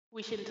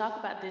We shouldn't talk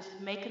about this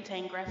may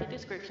contain graphic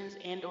descriptions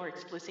and/or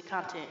explicit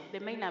content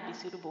that may not be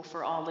suitable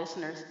for all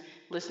listeners.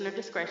 Listener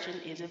discretion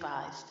is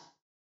advised.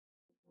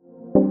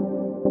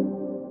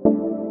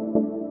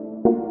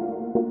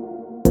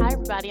 Hi,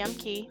 everybody. I'm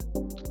Key,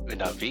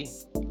 And V.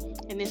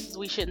 and this is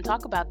We Shouldn't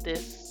Talk About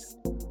This.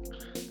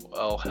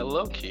 Well,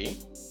 hello, Key.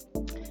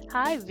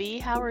 Hi, V.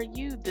 How are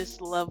you this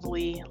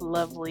lovely,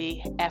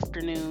 lovely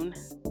afternoon?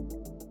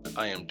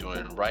 I am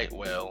doing right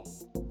well.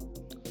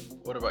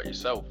 What about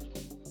yourself?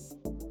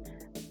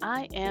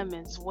 I am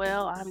as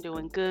well. I'm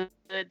doing good.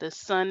 The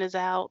sun is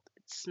out.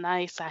 It's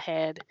nice. I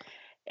had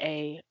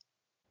a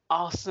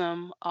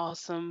awesome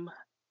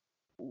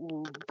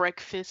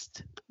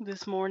breakfast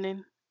this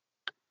morning.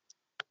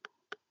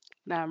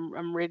 Now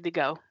I'm ready to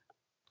go.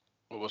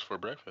 What was for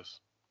breakfast?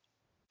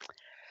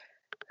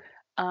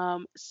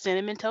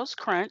 Cinnamon Toast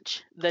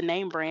Crunch, the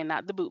name brand,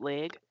 not the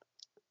bootleg,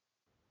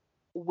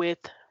 with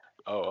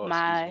Excuse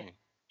my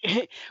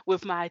me.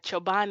 with my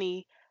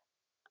Chobani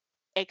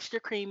extra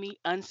creamy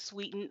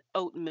unsweetened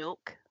oat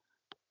milk.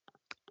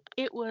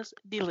 It was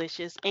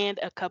delicious, and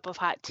a cup of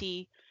hot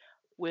tea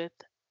with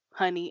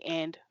honey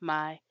and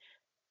my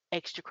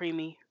extra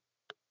creamy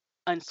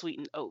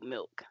unsweetened oat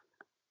milk.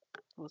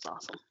 It was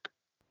awesome.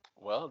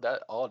 Well,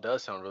 that all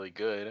does sound really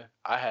good.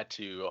 I had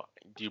to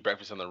do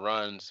breakfast on the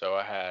run, so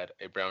I had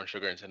a brown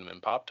sugar and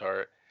cinnamon Pop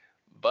Tart,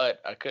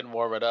 but I couldn't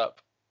warm it up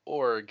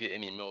or get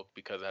any milk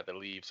because I had to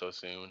leave so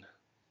soon.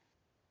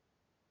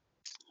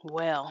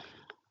 Well,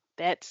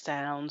 that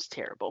sounds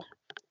terrible.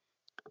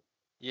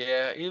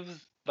 Yeah, it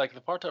was like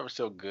the Pop Tart was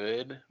still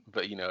good,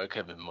 but it could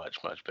have been much,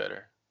 much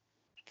better.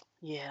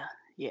 Yeah,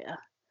 yeah.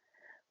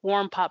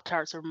 Warm Pop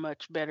Tarts are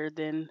much better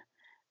than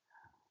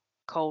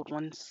cold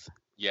ones.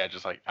 Yeah,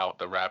 just like out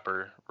the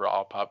wrapper,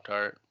 raw Pop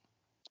Tart.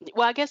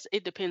 Well, I guess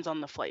it depends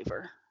on the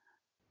flavor.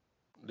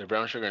 The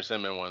brown sugar and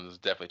cinnamon ones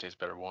definitely taste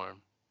better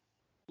warm.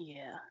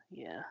 Yeah,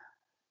 yeah.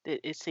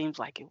 It seems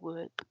like it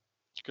would.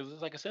 Because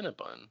it's like a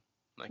Cinnabon.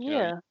 Like you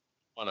Yeah.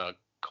 want a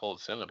cold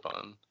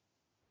Cinnabon.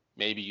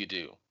 Maybe you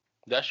do.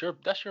 That's your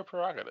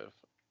prerogative.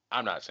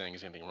 I'm not saying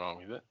there's anything wrong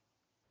with it.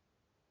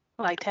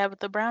 Like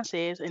Tabitha Brown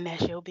says, and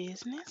that's your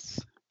business.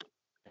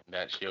 And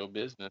that's your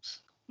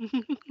business.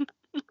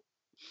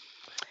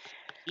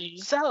 E,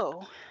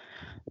 So,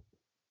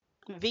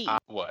 V,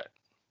 what?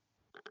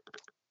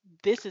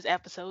 this is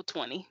episode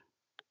 20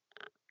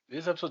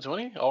 This is episode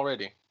 20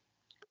 already.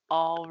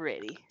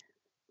 already.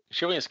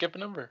 Should we skip a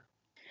number?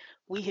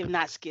 We have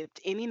not skipped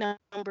any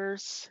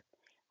numbers.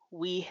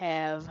 We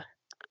have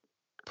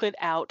put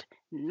out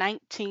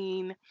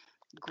 19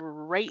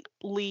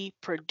 greatly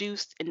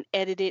produced and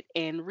edited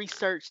and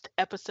researched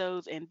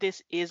episodes, and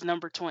this is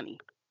number 20.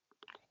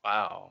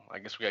 Wow. I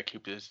guess we gotta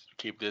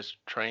keep this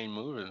train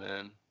moving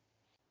then.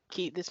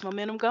 Keep this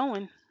momentum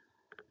going.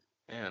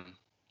 Man,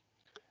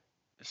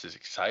 this is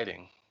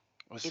exciting.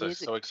 This It is is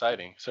so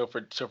exciting. exciting. So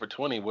for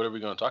 20, what are we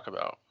gonna talk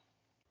about?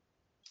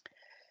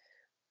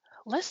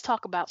 Let's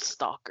talk about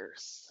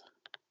stalkers.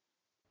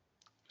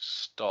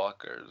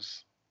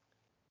 Stalkers.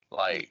 Ye-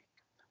 Like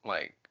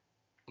like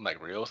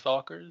like real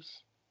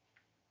stalkers?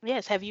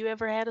 Yes, have you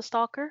ever had a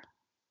stalker?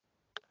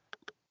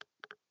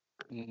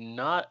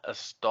 Not a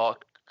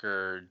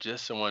stalker,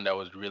 just someone that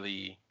was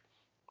really,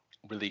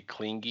 really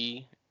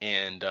clingy,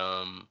 and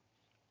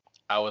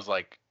I was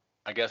like,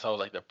 I guess I was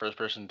like the first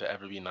person to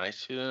ever be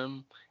nice to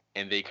them,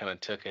 and they kind of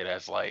took it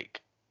as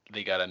like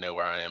they gotta know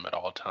where I am at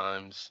all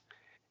times,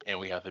 and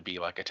we have to be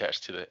like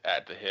attached to the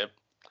at the hip.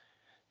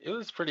 It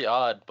was pretty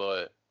odd,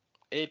 but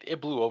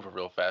it blew over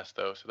real fast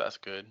though, so that's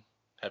good.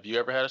 Have you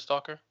ever had a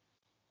stalker?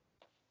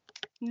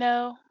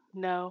 No,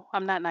 no,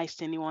 I'm not nice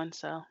to anyone,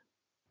 so,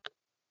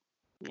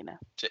 you know,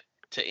 To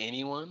to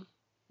anyone?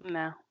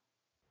 no,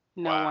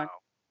 no one. Wow,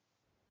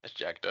 that's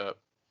jacked up.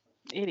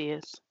 It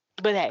is.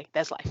 But hey,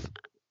 that's life.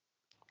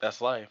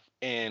 That's life.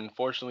 And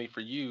fortunately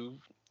for you,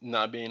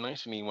 not being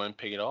nice to anyone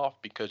paid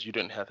off because you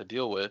didn't have to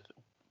deal with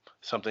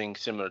something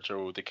similar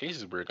to the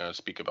cases we're going to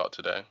speak about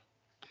today.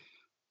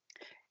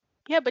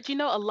 Yeah, but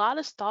a lot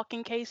of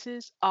stalking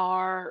cases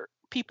are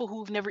people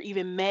who've never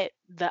even met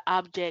the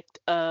object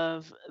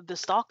of the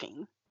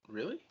stalking.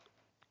 Really?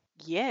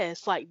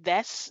 Yes, like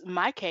that's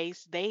my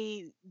case.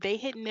 They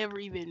had never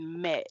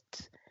even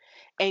met.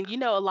 And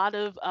a lot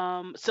of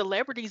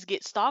celebrities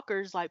get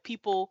stalkers, like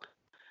people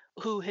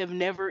who have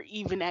never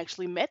even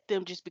actually met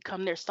them just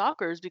become their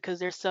stalkers because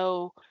they're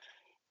so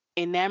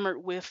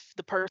enamored with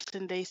the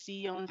person they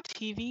see on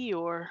TV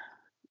or,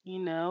 you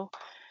know,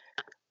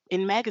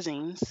 in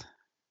magazines.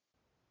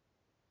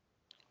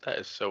 That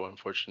is so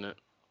unfortunate.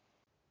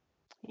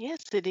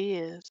 Yes, it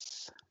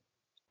is.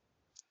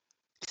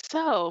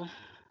 So,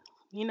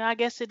 I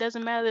guess it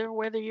doesn't matter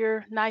whether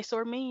you're nice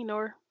or mean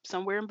or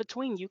somewhere in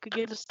between. You could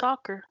get a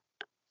stalker.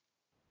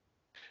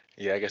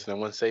 Yeah, I guess no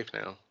one's safe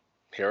now.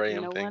 Here I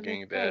am No one is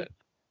thinking safe.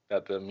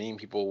 that the mean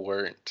people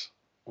weren't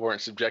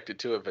subjected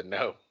to it, but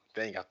no.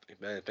 Think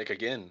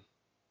again.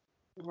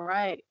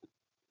 Right.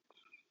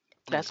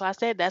 Mm. That's why I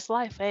said that's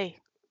life. Hey,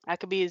 I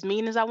could be as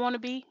mean as I want to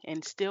be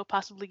and still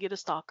possibly get a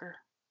stalker.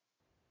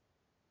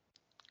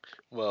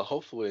 Well,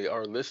 hopefully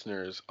our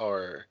listeners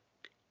are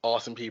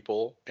awesome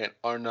people and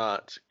are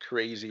not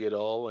crazy at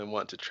all and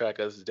want to track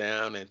us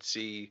down and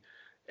see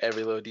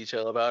every little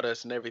detail about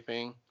us and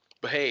everything.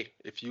 But hey,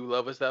 if you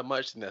love us that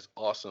much, then that's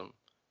awesome.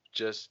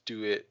 Just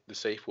do it the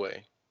safe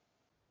way.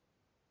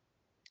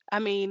 I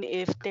mean,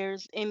 if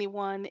there's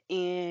anyone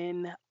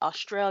in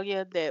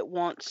Australia that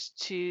wants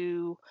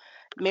to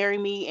marry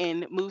me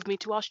and move me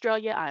to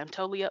Australia, I am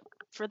totally up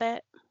for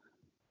that.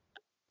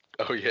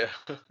 Oh yeah.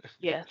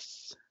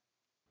 Yes.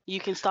 You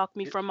can stalk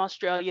me from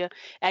Australia.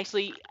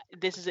 Actually,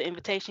 this is an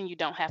invitation. You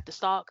don't have to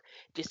stalk.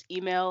 Just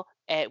email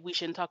at we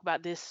shouldn't talk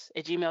about this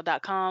at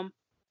gmail.com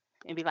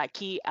and be like,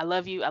 Key, I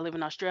love you. I live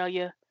in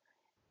Australia.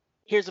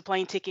 Here's a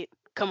plane ticket.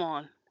 Come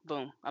on.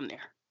 Boom. I'm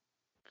there.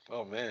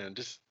 Oh man,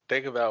 just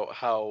think about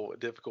how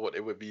difficult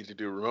it would be to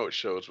do remote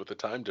shows with the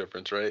time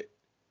difference, right?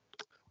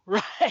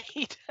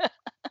 Right.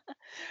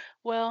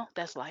 Well,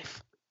 that's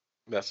life.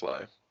 That's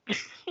life.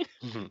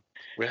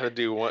 We had to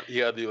do one.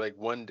 You gotta do like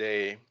one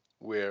day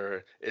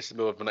where it's the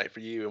middle of the night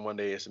for you, and one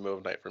day it's the middle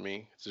of the night for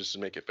me, just to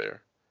make it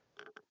fair.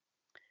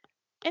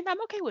 And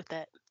I'm okay with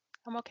that.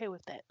 I'm okay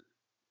with that.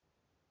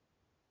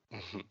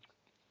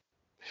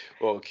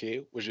 Well,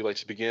 okay. Would you like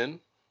to begin?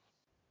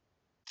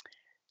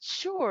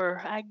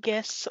 Sure. I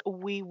guess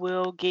we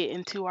will get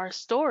into our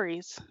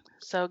stories.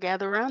 So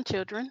gather around,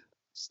 children.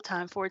 It's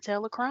time for a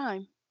tale of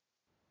crime.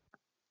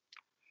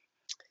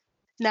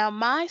 Now,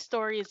 my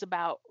story is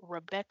about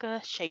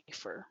Rebecca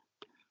Schaefer.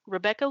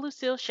 Rebecca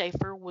Lucille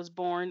Schaefer was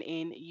born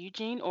in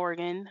Eugene,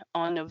 Oregon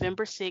on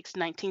November 6,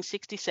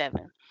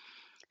 1967.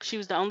 She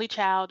was the only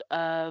child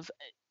of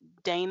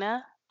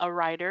Dana, a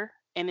writer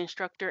and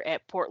instructor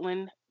at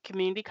Portland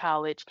Community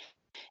College,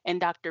 and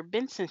Dr.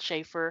 Benson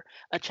Schaefer,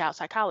 a child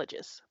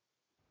psychologist.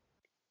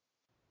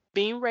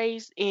 Being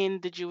raised in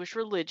the Jewish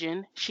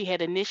religion, she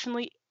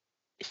initially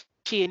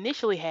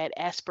had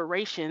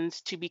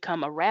aspirations to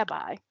become a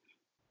rabbi,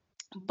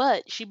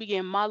 but she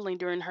began modeling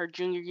during her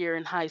junior year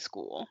in high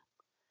school.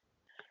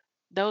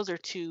 Those are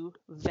two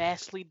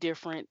vastly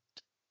different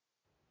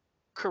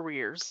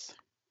careers,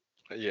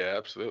 Yeah,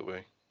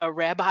 absolutely. a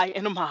rabbi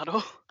and a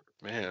model.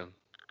 Man.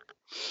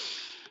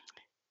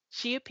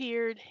 She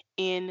appeared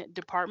in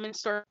department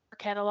store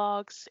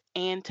catalogs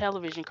and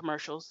television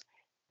commercials,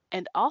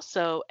 and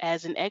also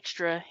as an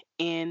extra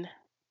in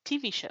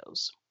TV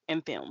shows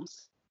and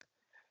films.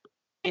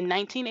 In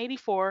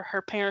 1984,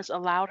 her parents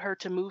allowed her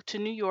to move to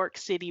New York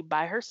City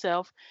by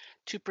herself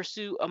to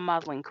pursue a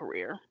modeling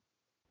career.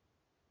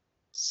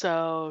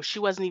 So she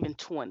wasn't even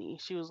 20.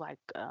 She was like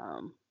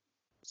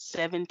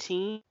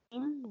 17,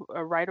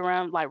 or right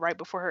around, like right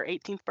before her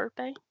 18th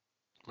birthday.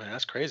 Man,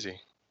 that's crazy.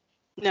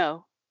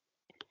 No,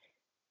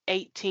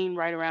 18,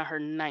 right around her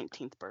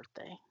 19th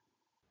birthday.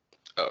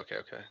 Oh, okay,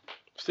 okay.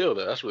 Still,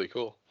 though, that's really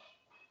cool.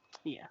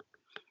 Yeah.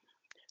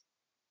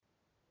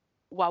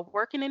 While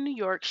working in New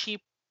York, she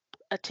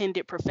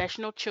attended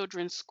professional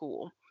children's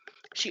school.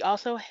 She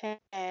also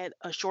had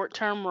a short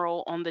term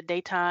role on the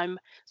daytime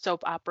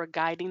soap opera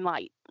Guiding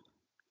Light,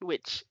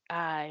 which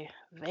I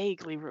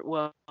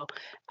well,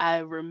 I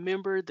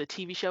remember the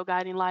TV show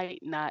Guiding Light,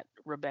 not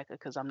Rebecca,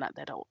 because I'm not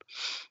that old.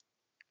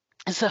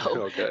 So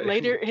Okay.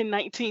 later in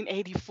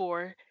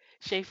 1984,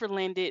 Schaefer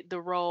landed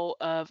the role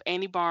of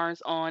Annie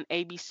Barnes on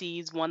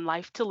ABC's One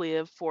Life to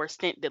Live for a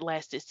stint that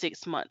lasted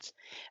 6 months.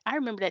 I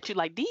remember that too.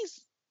 Like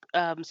these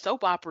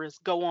soap operas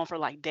go on for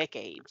like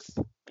decades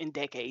and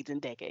decades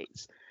and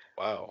decades.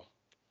 Wow.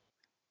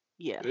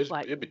 Yeah,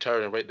 like It'd be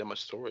tiring to write that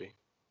much story.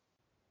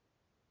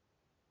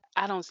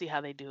 I don't see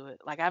how they do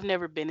it. Like I've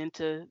never been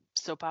into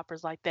soap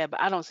operas like that,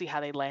 but I don't see how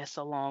they last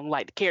so long.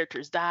 Like the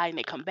characters die and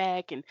they come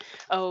back and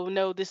oh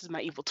no, this is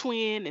my evil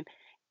twin, and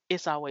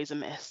it's always a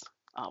mess.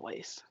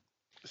 Always.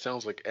 It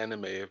sounds like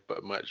anime,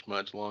 but much,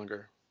 much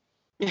longer.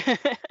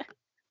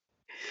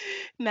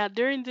 Now,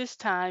 during this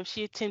time,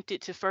 she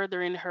attempted to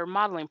further in her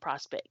modeling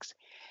prospects.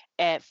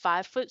 At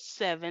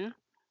 5'7",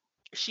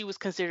 she was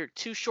considered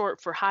too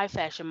short for high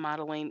fashion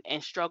modeling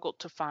and struggled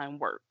to find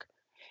work.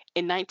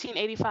 In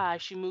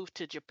 1985, she moved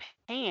to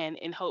Japan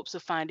in hopes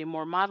of finding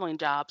more modeling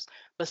jobs,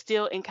 but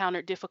still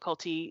encountered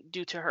difficulty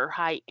due to her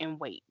height and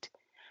weight.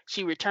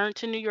 She returned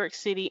to New York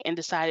City and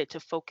decided to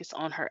focus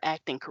on her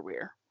acting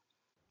career.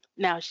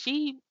 Now,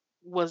 she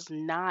was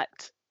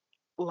not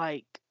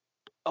like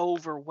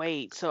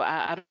overweight, so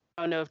I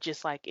don't know if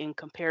just like in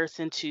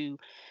comparison to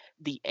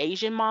the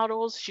Asian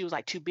models, she was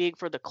like too big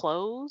for the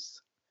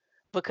clothes.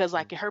 Because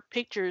like in her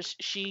pictures,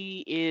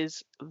 she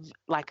is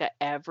like a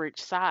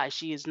average size.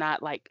 She is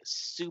not like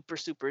super,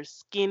 super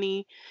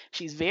skinny.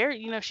 She's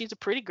very, she's a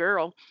pretty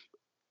girl,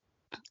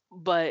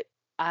 but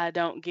I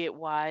don't get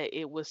why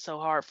it was so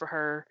hard for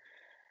her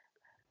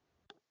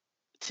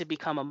to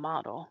become a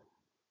model.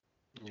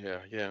 Yeah,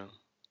 yeah.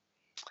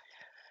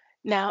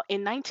 Now,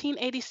 in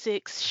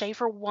 1986,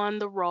 Schaefer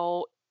won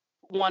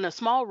a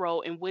small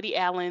role in Woody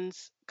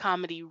Allen's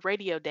comedy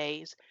Radio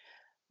Days,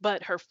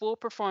 but her full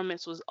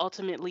performance was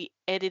ultimately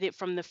edited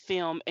from the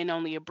film and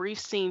only a brief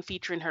scene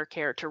featuring her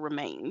character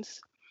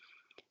remains.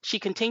 She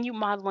continued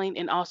modeling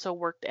and also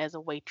worked as a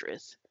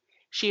waitress.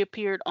 She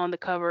appeared on the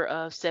cover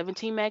of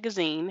 17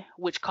 magazine,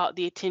 which caught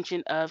the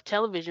attention of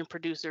television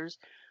producers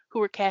who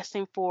were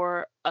casting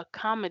for a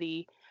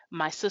comedy,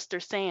 My Sister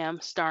Sam,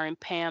 starring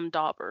Pam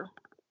Dauber.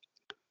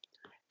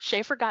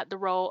 Schaefer got the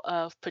role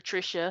of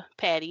Patricia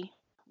Patty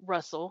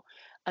Russell,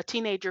 a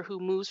teenager who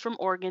moves from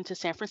Oregon to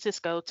San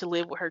Francisco to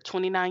live with her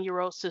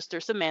 29-year-old sister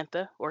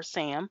Samantha, or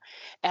Sam,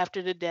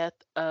 after the death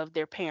of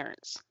their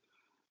parents.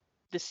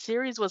 The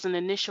series was an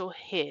initial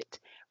hit,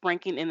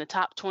 ranking in the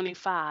top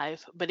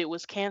 25, but it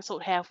was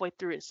canceled halfway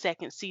through its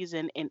second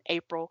season in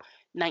April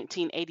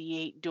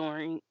 1988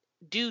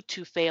 due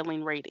to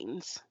failing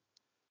ratings.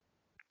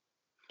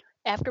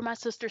 After My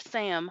Sister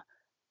Sam,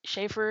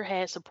 Schaefer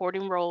had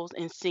supporting roles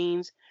in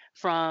scenes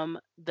from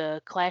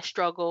The Class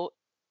Struggle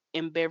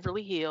in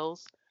Beverly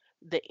Hills,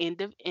 The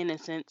End of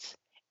Innocence,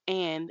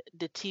 and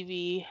the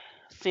TV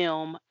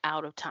film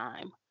Out of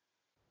Time.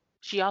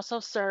 She also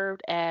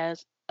served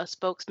as a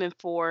spokesman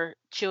for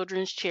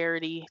children's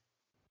charity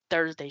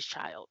Thursday's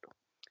Child.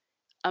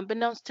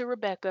 Unbeknownst to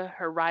Rebecca,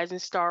 her rising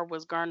star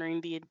was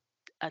garnering the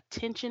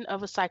attention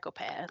of a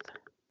psychopath.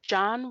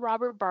 John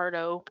Robert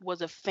Bardo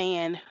was a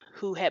fan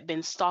who had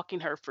been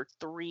stalking her for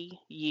 3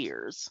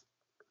 years.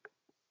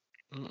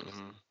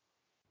 Mm-mm.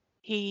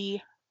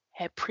 He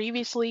had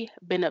previously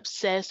been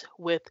obsessed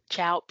with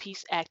child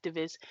peace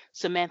activist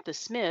Samantha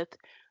Smith,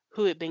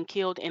 who had been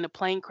killed in a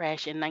plane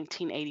crash in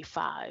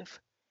 1985.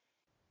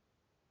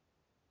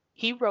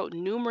 He wrote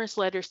numerous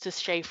letters to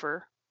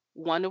Schaefer,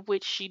 one of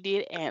which she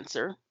did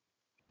answer.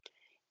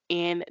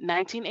 In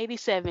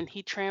 1987,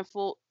 he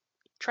traveled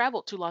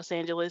to Los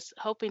Angeles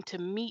hoping to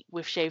meet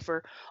with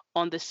Schaefer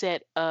on the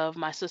set of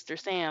My Sister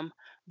Sam,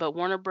 but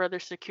Warner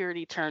Brothers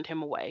security turned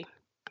him away.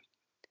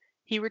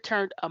 He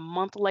returned a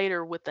month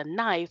later with a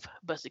knife,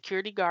 but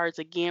security guards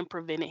again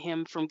prevented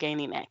him from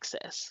gaining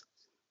access.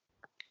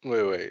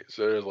 Wait.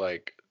 So there's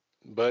like,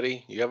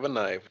 buddy, you have a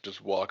knife.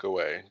 Just walk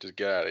away. Just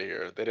get out of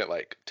here. They didn't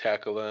like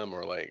tackle him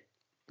or like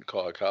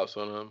call the cops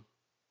on him.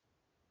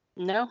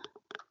 No,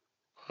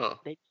 Huh.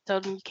 they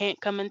told him you can't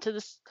come onto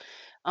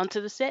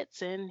the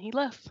sets, and he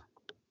left.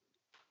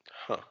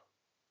 Huh.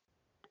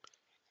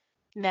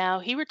 Now,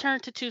 he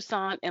returned to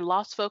Tucson and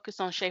lost focus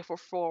on Schaefer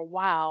for a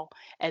while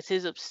as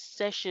his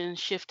obsession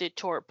shifted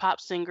toward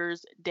pop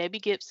singers Debbie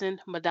Gibson,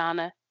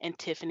 Madonna, and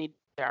Tiffany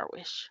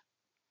Darwish.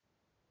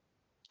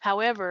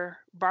 However,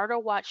 Bardo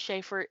watched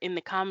Schaefer in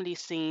the comedy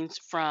scenes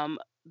from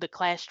The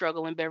Class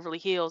Struggle in Beverly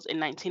Hills in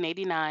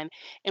 1989,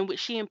 in which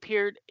she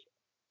appeared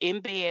in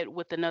bed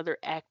with another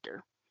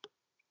actor.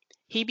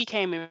 He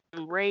became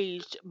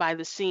enraged by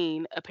the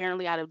scene,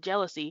 apparently out of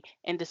jealousy,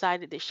 and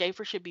decided that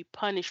Schaefer should be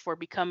punished for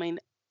becoming,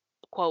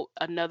 quote,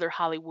 another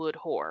Hollywood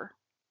whore.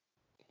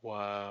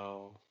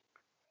 Wow.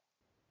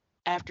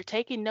 After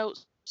taking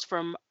notes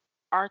from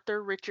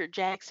Arthur Richard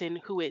Jackson,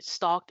 who had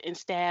stalked and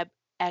stabbed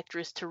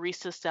actress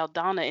Teresa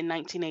Saldana in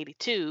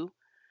 1982,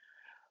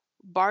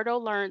 Bardo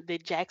learned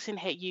that Jackson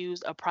had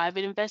used a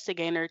private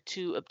investigator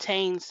to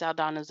obtain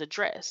Saldana's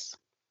address.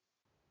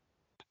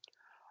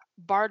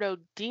 Bardo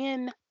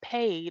then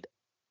paid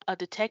a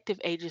detective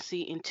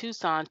agency in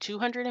Tucson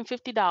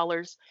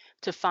 $250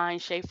 to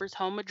find Schaefer's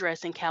home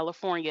address in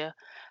California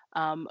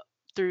um,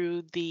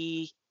 through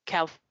the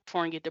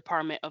California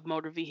Department of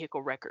Motor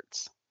Vehicle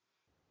Records.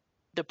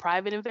 The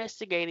private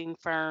investigating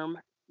firm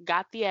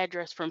got the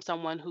address from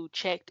someone who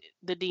checked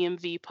the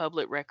DMV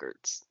public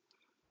records.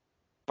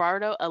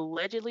 Bardo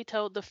allegedly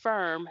told the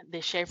firm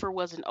that Schaefer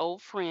was an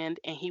old friend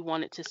and he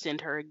wanted to send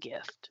her a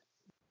gift.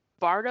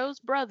 Bardo's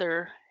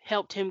brother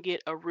helped him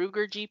get a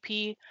Ruger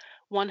GP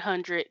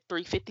 100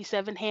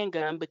 357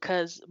 handgun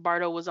because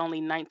Bardo was only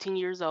 19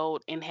 years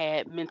old and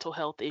had mental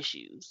health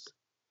issues.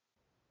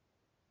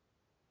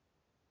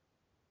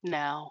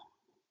 Now,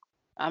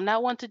 I'm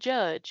not one to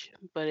judge,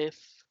 but if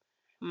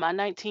my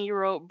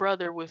 19-year-old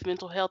brother with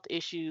mental health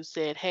issues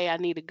said, "Hey, I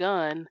need a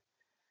gun,"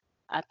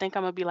 I think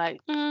I'm gonna be like,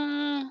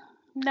 no,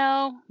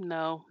 no,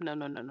 no, no,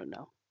 no, no,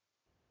 no,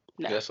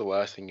 Yeah, no. that's the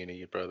last thing you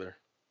need, brother.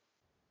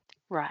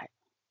 Right.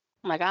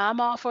 Like, I'm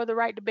all for the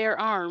right to bear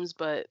arms,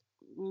 but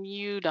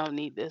you don't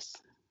need this.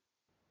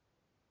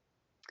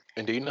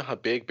 And do you know how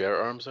big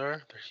bear arms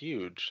are? They're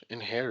huge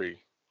and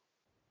hairy.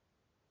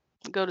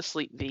 Go to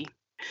sleep, V.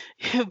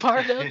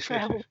 Bardo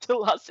traveled to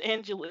Los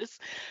Angeles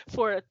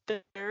for a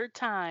third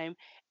time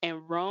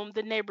and roamed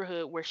the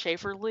neighborhood where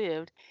Schaefer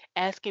lived,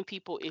 asking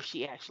people if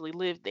she actually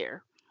lived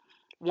there.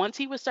 Once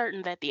he was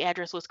certain that the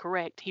address was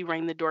correct, he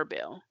rang the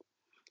doorbell.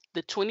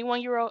 The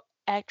 21-year-old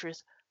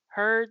actress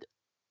heard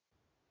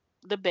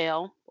the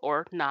bell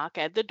or knock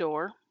at the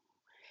door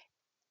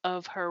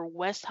of her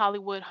West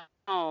Hollywood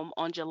home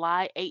on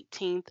July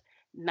 18th,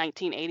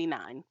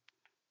 1989.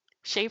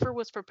 Schaefer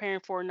was preparing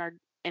for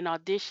an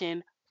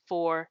audition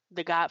for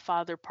The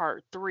Godfather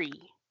Part 3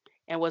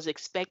 and was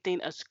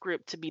expecting a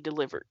script to be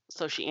delivered,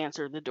 so she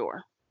answered the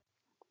door.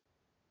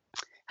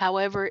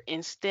 However,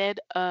 instead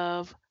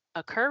of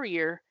a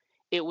courier,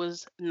 it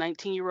was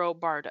 19-year-old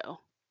Bardo.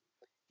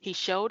 He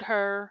showed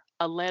her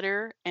a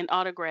letter and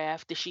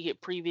autograph that she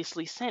had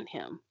previously sent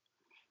him.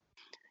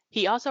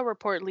 He also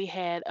reportedly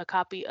had a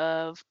copy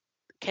of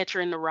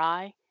Catcher in the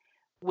Rye,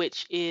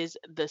 which is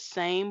the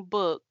same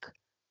book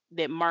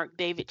that Mark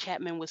David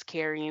Chapman was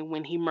carrying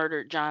when he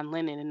murdered John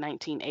Lennon in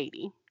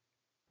 1980.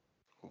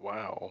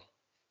 Wow.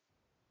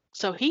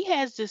 So he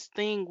has this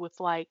thing with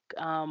like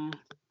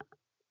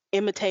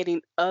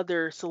imitating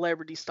other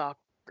celebrity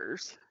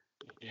stalkers.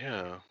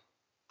 Yeah.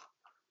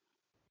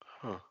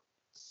 Huh.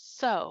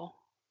 So,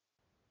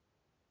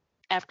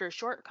 after a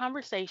short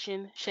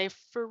conversation,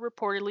 Schaefer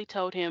reportedly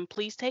told him,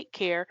 "Please take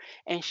care,"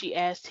 and she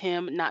asked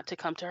him not to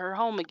come to her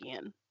home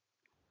again.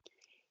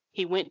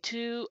 He went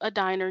to a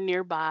diner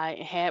nearby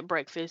and had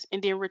breakfast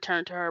and then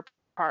returned to her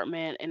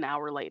apartment an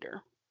hour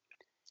later.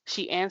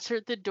 She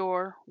answered the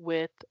door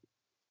with,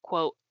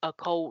 quote, "a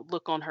cold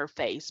look on her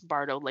face,"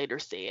 Bardo later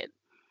said.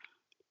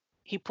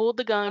 He pulled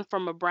the gun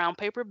from a brown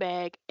paper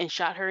bag and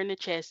shot her in the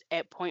chest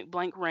at point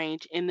blank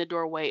range in the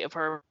doorway of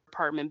her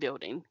apartment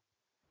building.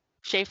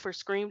 Schaefer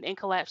screamed and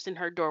collapsed in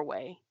her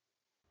doorway.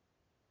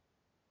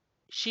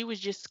 She was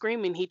just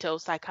screaming, he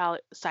told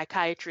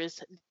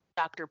psychiatrist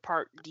Dr.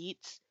 Park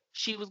Dietz.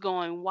 She was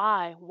going,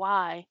 "Why?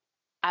 Why?"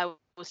 I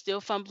was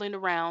still fumbling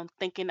around,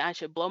 thinking I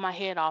should blow my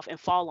head off and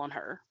fall on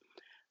her.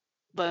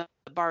 But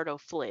Bardo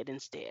fled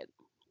instead.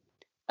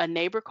 A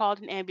neighbor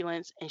called an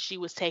ambulance and she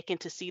was taken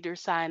to Cedar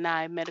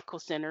Sinai Medical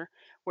Center,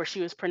 where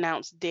she was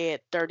pronounced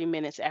dead 30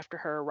 minutes after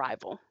her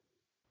arrival.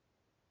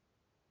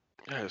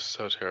 That is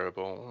so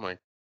terrible. Oh my.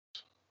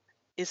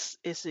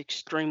 It's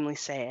extremely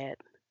sad.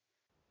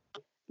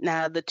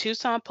 Now, the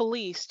Tucson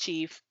police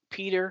chief,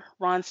 Peter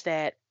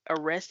Ronstadt,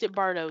 arrested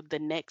Bardo the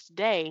next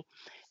day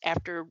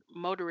after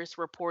motorists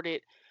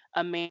reported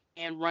a man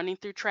running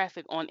through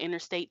traffic on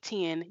Interstate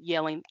 10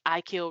 yelling,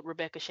 "I killed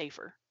Rebecca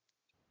Schaefer."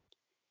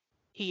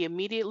 He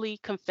immediately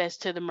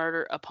confessed to the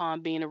murder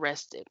upon being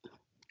arrested.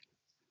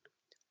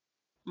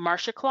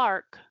 Marcia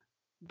Clark,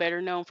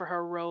 better known for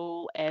her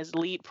role as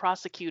lead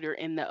prosecutor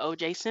in the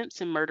O.J.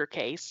 Simpson murder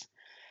case,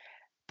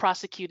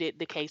 prosecuted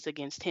the case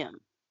against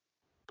him.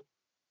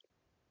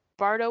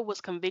 Bardo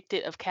was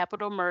convicted of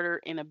capital murder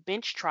in a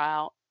bench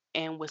trial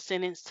and was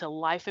sentenced to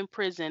life in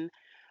prison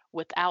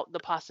without the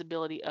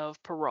possibility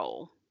of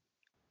parole.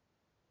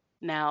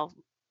 Now,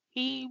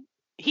 he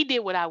he did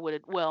what I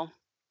would, well,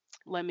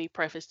 let me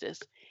preface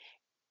this.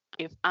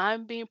 If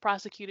I'm being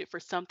prosecuted for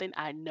something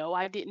I know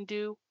I didn't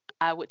do,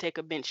 I would take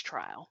a bench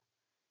trial.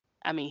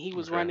 I mean, he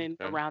was Okay. running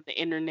Okay. around the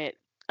internet,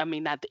 I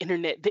mean, not the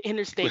internet, the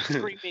interstate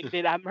screaming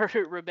that I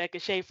murdered Rebecca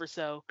Schaefer.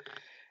 So,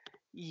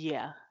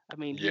 yeah, I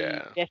mean, he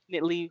Yeah.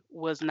 definitely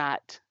was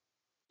not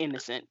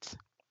innocent.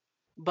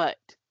 But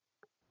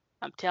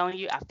I'm telling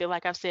you, I feel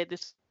like I've said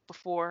this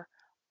before.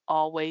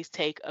 Always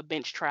take a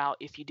bench trial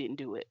if you didn't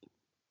do it.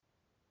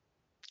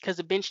 Because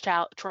a bench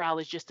trial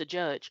is just a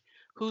judge.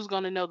 Who's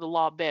going to know the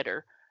law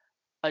better?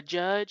 A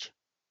judge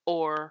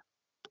or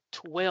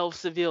 12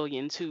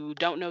 civilians who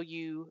don't know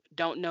you,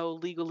 don't know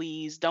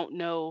legalese, don't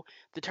know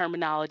the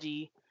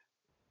terminology?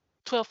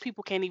 12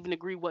 people can't even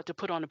agree what to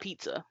put on a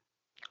pizza.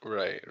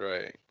 Right.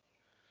 Right.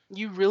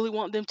 You really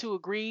want them to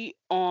agree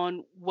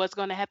on what's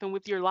going to happen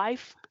with your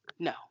life?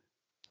 No.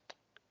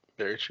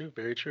 Very true.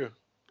 Very true.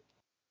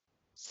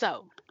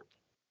 So,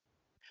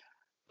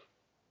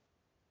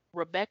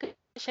 Rebecca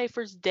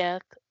Schaefer's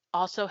death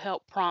also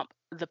helped prompt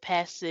the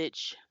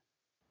passage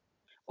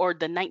or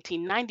the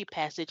 1990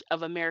 passage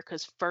of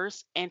America's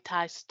first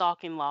anti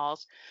stalking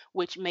laws,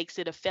 which makes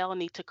it a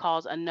felony to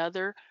cause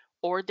another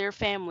or their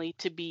family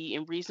to be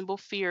in reasonable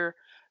fear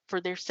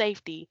for their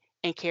safety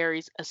and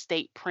carries a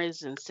state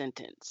prison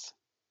sentence.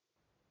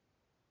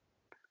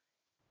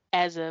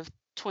 As of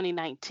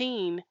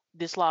 2019,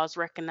 this law is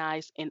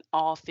recognized in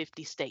all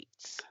 50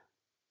 states.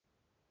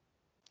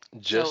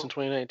 Just in So,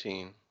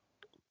 2019.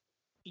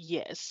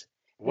 yes.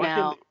 Why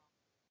didn't? Now,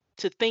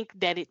 to think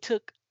that it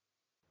took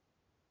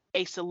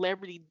a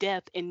celebrity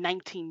death in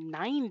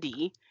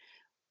 1990,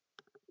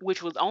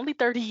 which was only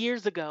 30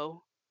 years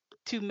ago,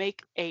 to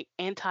make a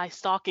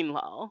anti-stalking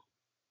law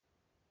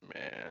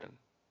Man,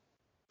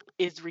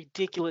 is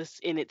ridiculous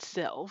in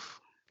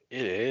itself.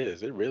 it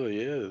is. It really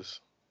is.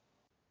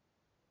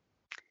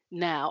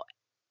 Now,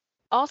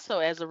 also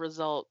as a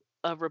result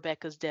of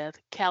Rebecca's death,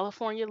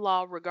 California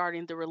law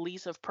regarding the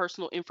release of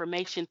personal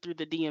information through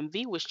the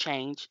DMV was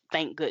changed,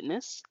 thank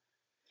goodness.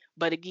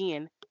 But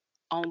again,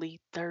 only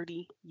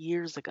 30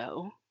 years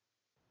ago.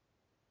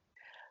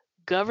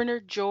 Governor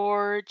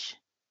George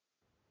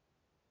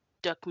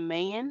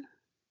Duckman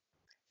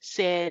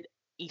said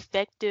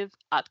effective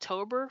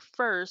October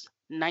 1st,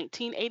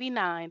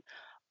 1989,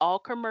 all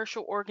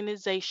commercial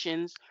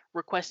organizations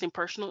requesting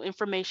personal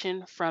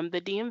information from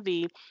the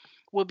DMV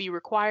will be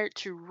required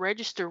to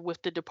register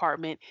with the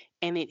department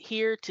and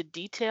adhere to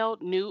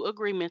detailed new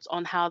agreements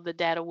on how the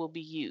data will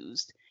be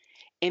used.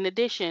 In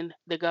addition,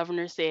 the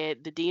governor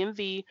said the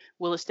DMV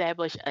will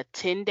establish a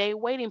 10-day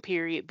waiting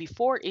period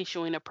before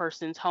issuing a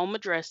person's home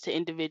address to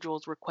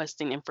individuals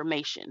requesting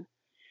information.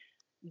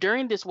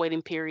 During this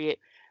waiting period,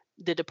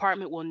 the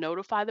department will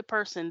notify the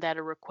person that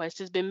a request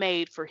has been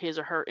made for his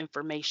or her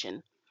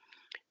information.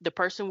 The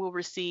person will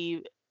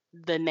receive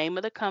the name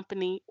of the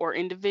company or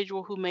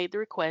individual who made the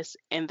request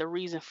and the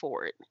reason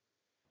for it.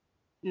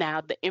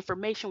 Now, the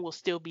information will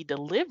still be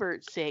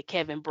delivered, said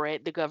Kevin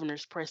Brett, the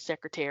governor's press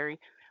secretary,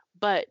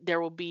 but there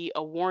will be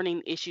a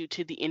warning issued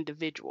to the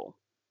individual.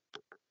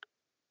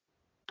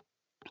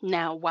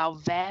 Now, while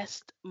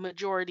vast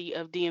majority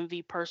of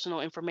DMV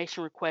personal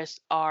information requests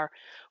are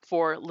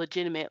for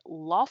legitimate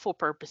lawful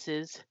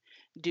purposes,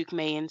 Duke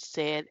Mayen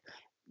said,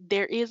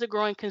 there is a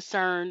growing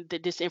concern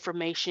that this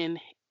information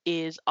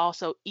is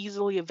also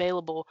easily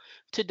available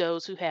to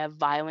those who have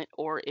violent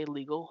or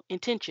illegal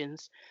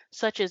intentions,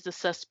 such as the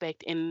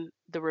suspect in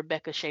the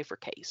Rebecca Schaefer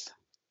case.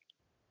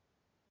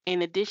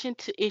 In addition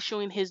to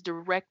issuing his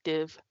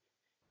directive,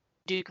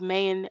 Duke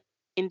Mayen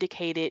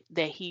indicated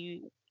that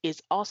he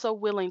is also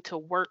willing to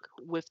work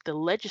with the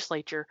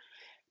legislature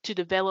to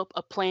develop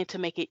a plan to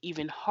make it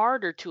even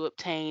harder to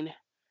obtain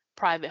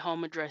private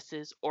home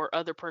addresses or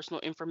other personal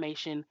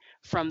information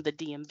from the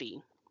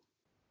DMV.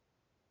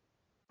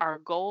 Our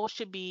goal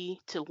should be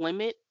to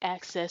limit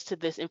access to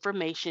this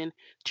information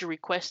to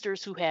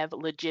requesters who have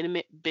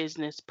legitimate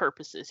business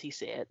purposes, he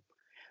said.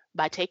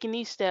 By taking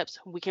these steps,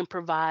 we can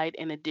provide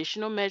an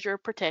additional measure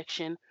of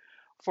protection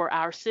for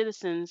our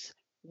citizens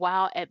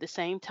while at the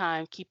same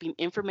time keeping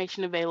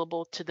information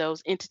available to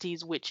those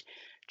entities which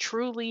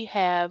truly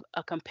have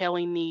a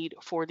compelling need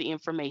for the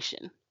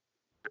information.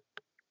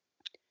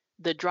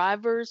 The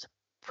Driver's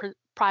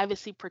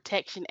Privacy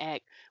Protection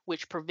Act,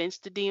 which prevents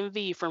the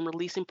DMV from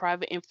releasing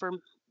private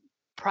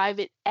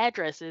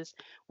addresses,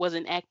 was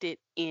enacted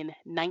in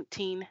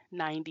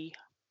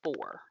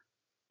 1994,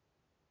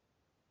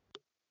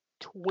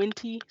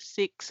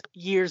 26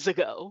 years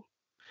ago.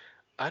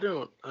 I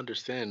don't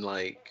understand.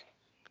 Like,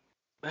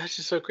 that's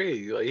just so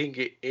crazy. Like, he can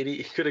get any.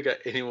 He could have got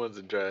anyone's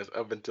address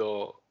up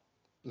until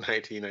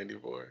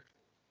 1994.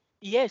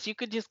 Yes, you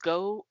could just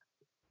go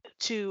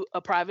to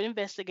a private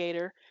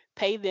investigator,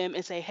 pay them,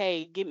 and say,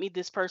 hey, give me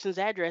this person's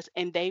address,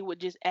 and they would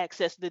just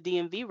access the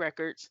DMV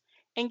records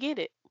and get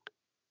it.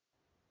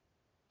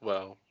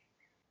 Wow,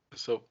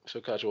 so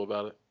casual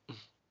about it.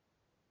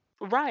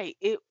 Right.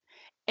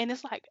 And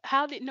it's like,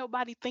 how did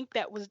nobody think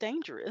that was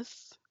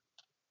dangerous?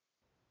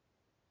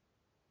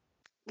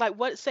 Like,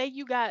 what, say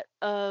you got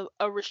a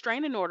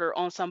restraining order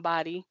on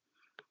somebody,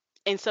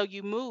 and so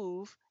you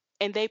move,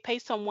 and they pay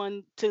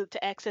someone to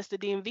access the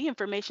DMV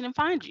information and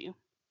find you.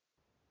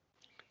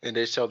 And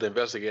they tell the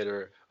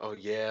investigator, "Oh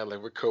yeah,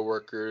 like we're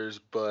coworkers,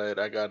 but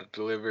I gotta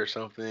deliver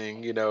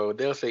something."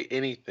 They'll say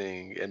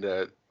anything, and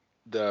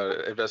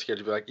the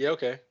investigator will be like, "Yeah,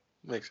 okay,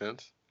 makes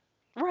sense."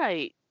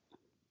 Right.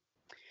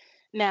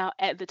 Now,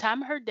 at the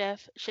time of her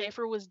death,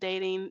 Schaefer was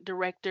dating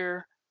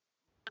director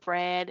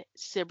Brad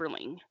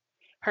Sibberling.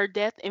 Her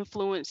death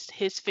influenced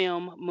his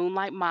film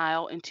Moonlight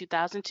Mile in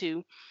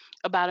 2002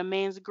 about a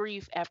man's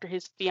grief after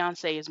his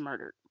fiancee is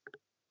murdered.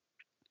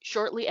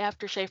 Shortly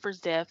after Schaefer's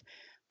death,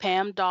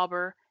 Pam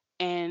Dauber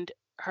and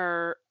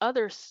her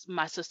other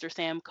My Sister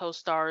Sam co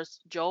stars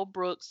Joel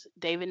Brooks,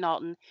 David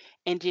Naughton,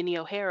 and Jenny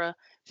O'Hara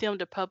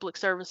filmed a public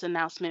service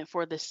announcement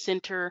for the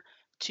Center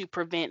to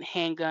Prevent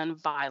Handgun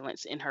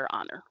Violence in her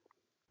honor.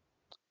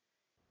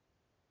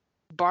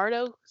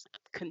 Bardo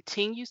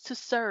continues to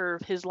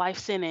serve his life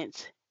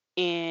sentence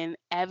in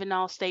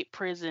Avenal State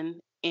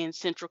Prison in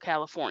Central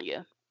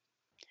California.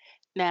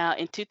 Now,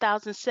 in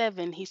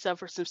 2007, he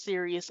suffered some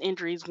serious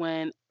injuries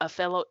when a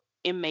fellow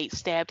inmate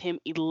stabbed him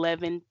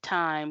 11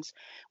 times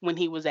when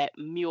he was at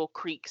Mule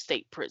Creek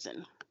State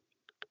Prison.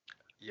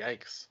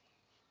 Yikes!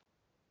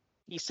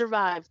 He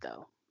survived,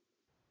 though.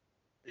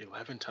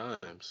 11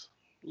 times.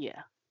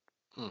 Yeah.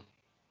 Hmm.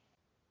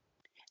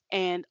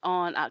 And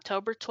on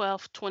October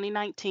 12th,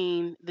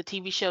 2019, the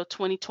TV show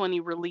 2020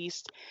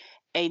 released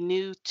a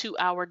new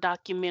 2-hour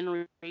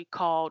documentary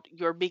called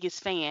Your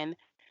Biggest Fan,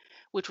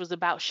 which was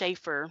about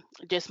Schaefer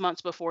just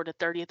months before the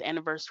 30th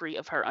anniversary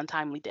of her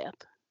untimely death.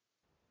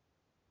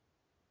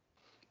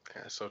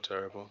 Yeah, so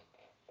terrible.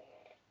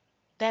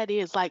 That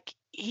is like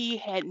he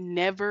had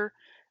never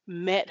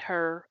met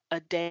her a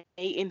day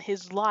in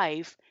his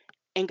life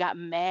and got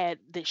mad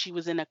that she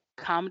was in a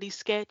comedy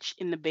sketch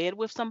in the bed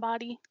with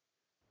somebody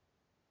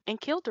and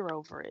killed her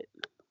over it.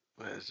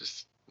 It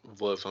just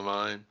blows my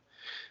mind.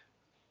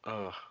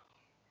 Oh,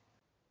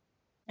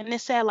 And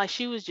it's sad, like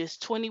she was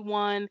just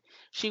 21.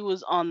 She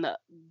was on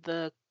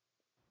the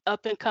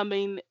up and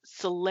coming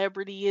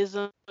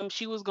celebrityism.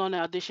 She was going to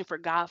audition for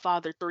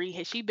Godfather 3.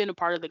 Had she been a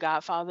part of the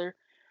Godfather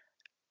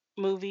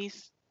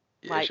movies,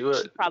 yeah, like she would.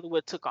 she probably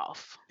would have took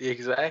off.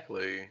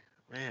 Exactly,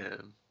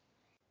 man.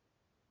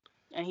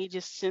 And he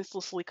just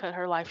senselessly cut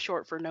her life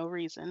short for no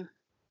reason.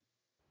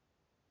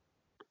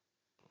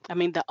 I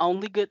mean, the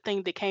only good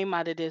thing that came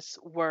out of this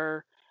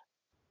were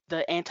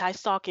the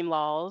anti-stalking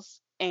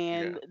laws Yeah,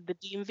 and the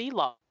DMV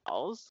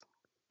laws.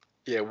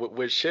 yeah.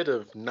 Which should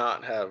have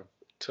not have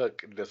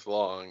took this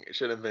long. It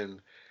should have been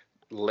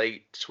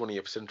late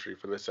 20th century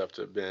for this stuff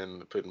to have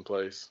been put in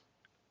place.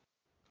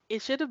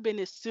 It should have been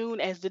as soon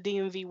as the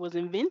DMV was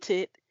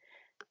invented.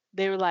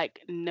 They were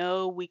like,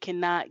 no, we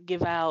cannot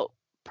give out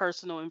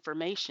personal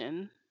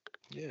information.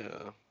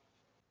 Yeah.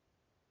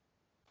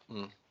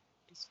 Hmm.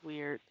 It's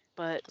weird,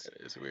 but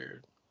That is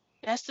weird.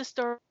 That's the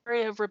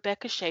story of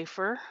Rebecca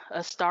Schaefer,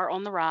 a star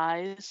on the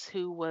rise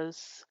who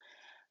was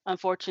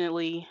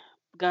unfortunately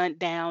gunned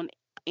down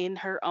in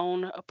her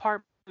own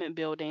apartment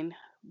building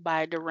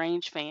by a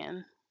deranged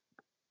fan.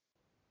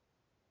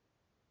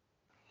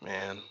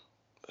 Man,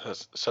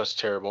 that's such a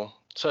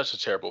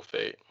terrible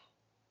fate.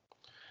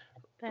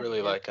 That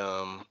Really, is.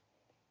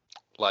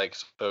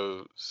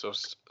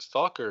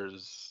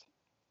 stalkers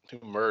who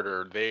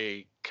murder,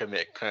 they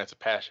commit crimes of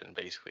passion,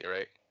 basically,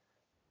 right?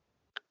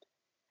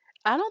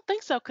 I don't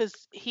think so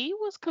because he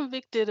was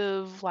convicted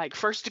of like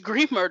first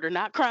degree murder,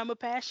 not crime of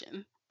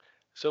passion.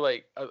 So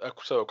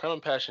so a crime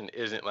of passion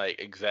isn't like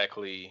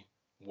exactly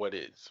what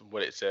it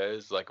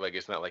says. Like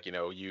it's not like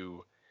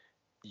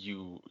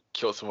you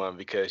kill someone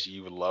because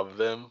you love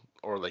them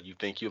or like you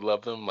think you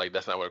love them. Like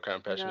that's not what a crime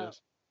of passion No.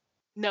 is.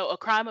 No, a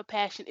crime of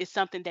passion is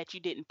something that you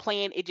didn't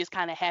plan. It just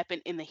kind of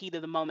happened in the heat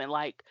of the moment.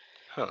 Like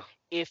Huh.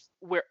 if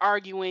we're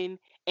arguing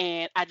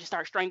and I just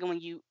start strangling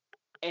you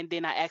and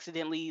then I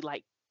accidentally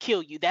like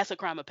kill you, that's a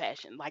crime of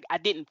passion. Like I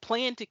didn't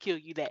plan to kill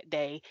you that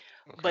day,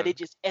 but Okay. it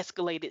just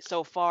escalated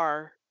so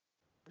far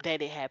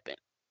that it happened.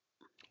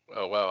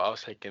 Oh wow, I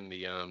was taking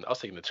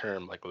the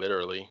term like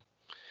literally.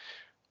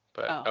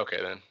 But Oh,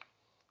 okay then.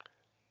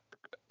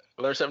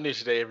 Learn something new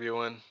today,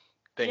 everyone.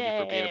 Thank you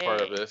for being a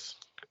part of yay. this.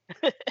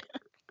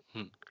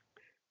 Hmm.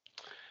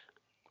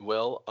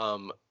 Well,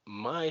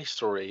 my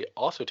story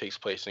also takes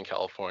place in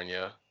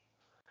California,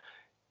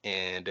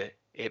 and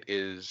it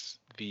is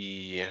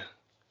the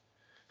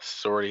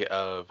story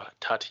of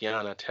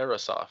Tatiana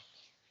Tarasov.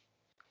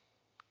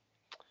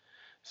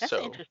 That's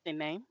an So, interesting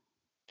name.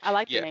 I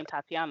like the yeah, name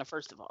Tatiana,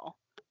 first of all,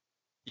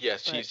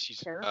 yes, but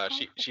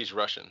Tarasov? she's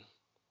Russian.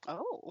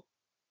 Oh,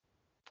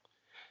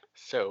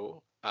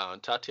 So,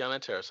 Tatiana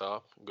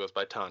Tarasov goes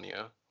by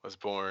Tanya. Was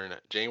born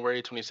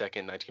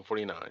January 22nd,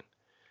 1949.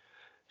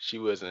 She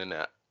was an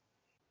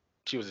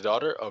she was the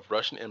daughter of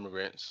Russian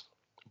immigrants,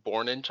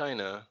 born in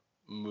China,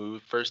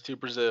 moved first to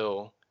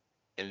Brazil,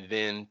 and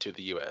then to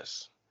the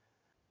U.S.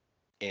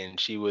 And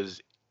she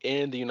was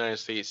in the United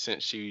States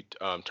since she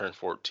turned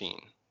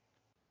 14.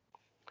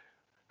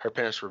 Her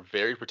parents were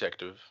very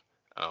protective.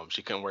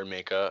 She couldn't wear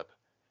makeup.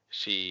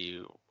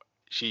 She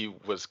she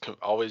was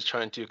always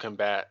trying to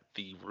combat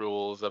the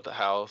rules of the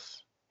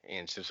house,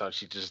 and sometimes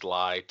she just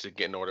lied to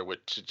get in order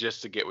with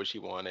just to get what she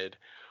wanted,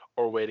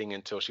 or waiting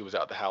until she was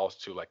out the house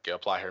to like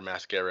apply her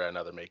mascara and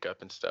other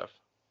makeup and stuff.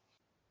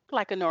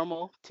 like a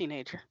normal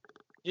teenager.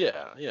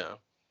 Yeah, yeah.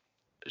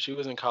 She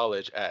was in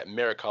college at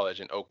Merritt College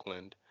in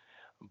Oakland,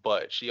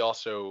 but she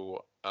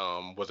also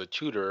was a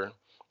tutor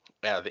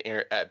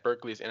at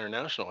Berkeley's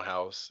International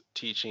House,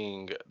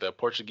 teaching the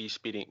Portuguese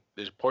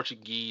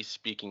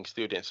speaking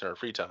students in her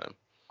free time.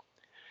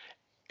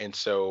 And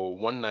so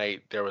one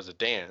night there was a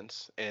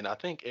dance, and I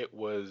think it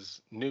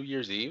was New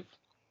Year's Eve,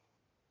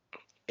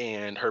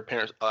 and her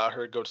parents allowed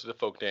her to go to the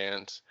folk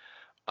dance.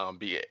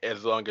 Be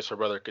as long as her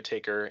brother could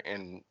take her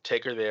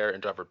there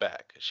and drive her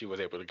back. She was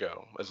able to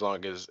go as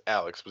long as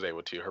Alex was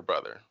able to, her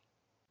brother.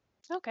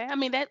 Okay, I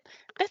mean that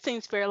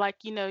seems fair. Like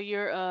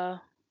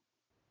your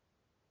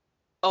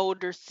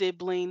older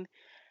sibling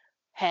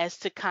has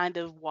to kind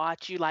of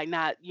watch you, like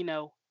not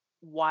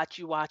watch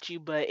you,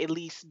 but at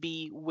least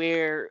be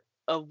aware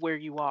of where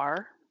you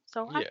are.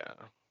 So I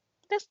Yeah.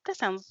 that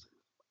sounds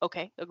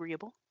okay,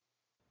 agreeable.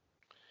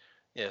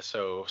 Yeah,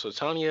 so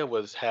Tanya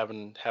was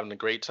having a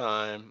great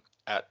time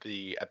at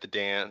the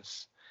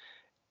dance,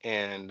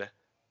 and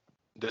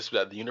this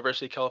was at the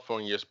University of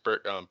California's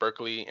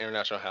Berkeley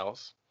International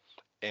House,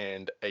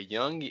 and a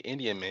young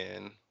Indian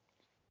man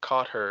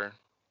caught her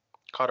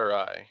caught her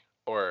eye,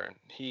 or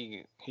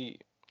he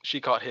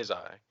she caught his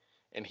eye,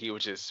 and he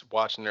was just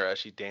watching her as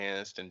she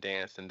danced and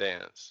danced and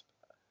danced.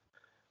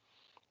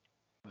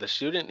 The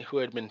student who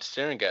had been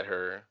staring at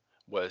her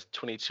was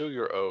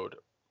 22-year-old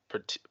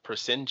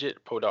Prasenjit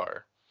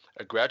Podar,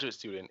 a graduate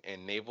student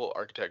in naval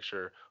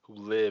architecture who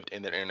lived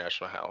in the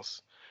international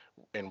house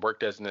and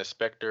worked as an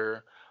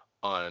inspector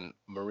on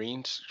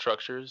marine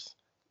structures,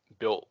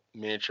 built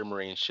miniature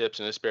marine ships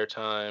in his spare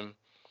time,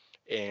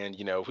 and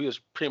he was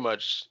pretty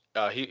much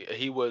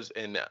he was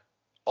an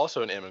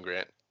also an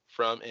immigrant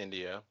from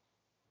India,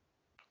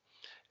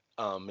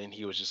 and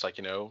he was just like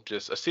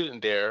just a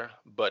student there,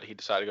 but he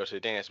decided to go to the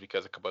dance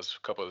because a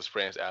couple of his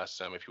friends asked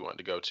him if he wanted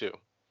to go too.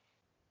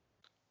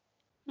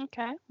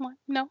 Okay, well,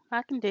 no,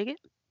 I can dig it.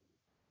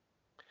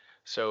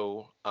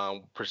 So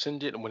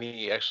Prasenjit, when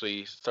he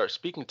actually started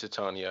speaking to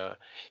Tanya,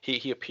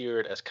 he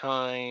appeared as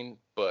kind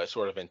but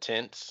sort of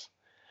intense.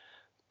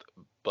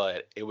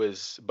 But he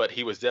was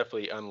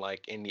definitely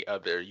unlike any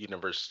other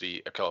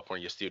University of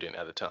California student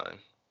at the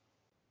time.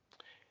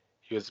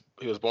 He was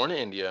born in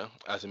India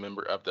as a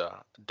member of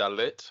the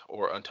Dalit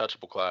or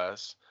untouchable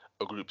class,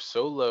 a group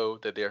so low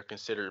that they are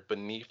considered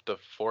beneath the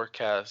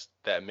forecast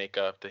that make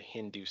up the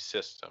Hindu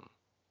system.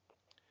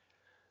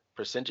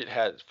 Prasenjit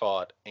had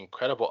fought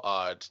incredible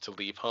odds to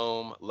leave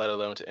home, let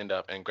alone to end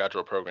up in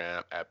graduate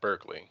program at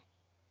Berkeley.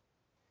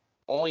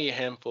 Only a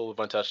handful of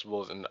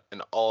untouchables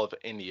in all of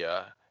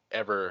India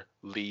ever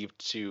leave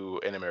to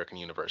an American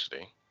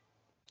university.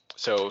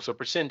 So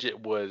Percentage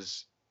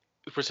was,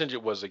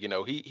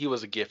 he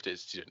was a gifted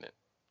student.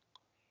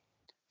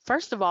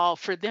 First of all,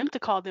 for them to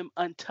call them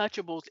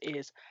untouchables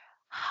is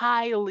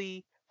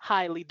highly,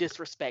 highly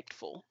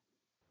disrespectful.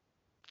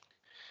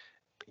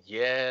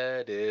 Yeah,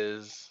 it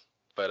is.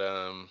 But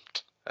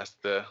that's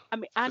the I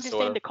mean, that's I the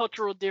sort understand of the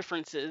cultural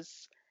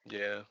differences,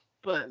 yeah.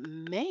 but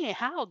man,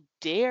 how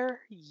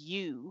dare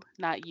you,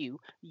 not you,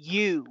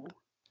 you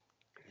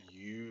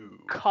You.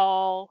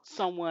 call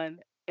someone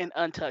an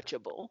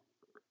untouchable?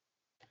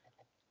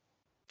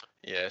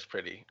 Yeah, it's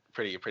pretty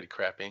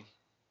crappy.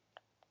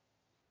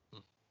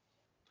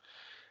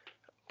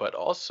 But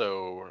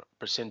also,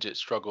 Percentage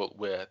struggled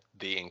with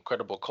the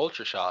incredible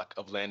culture shock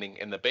of landing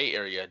in the Bay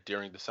Area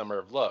during the Summer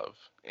of Love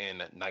in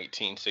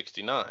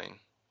 1969,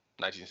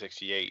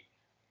 1968,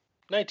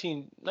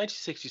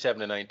 1967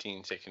 to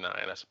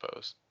 1969, I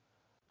suppose.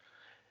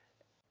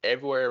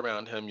 Everywhere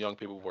around him, young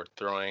people were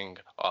throwing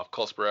off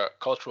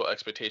cultural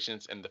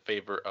expectations in the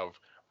favor of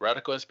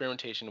radical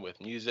experimentation with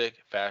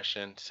music,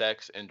 fashion,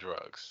 sex, and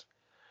drugs.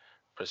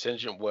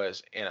 President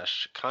was in a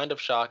kind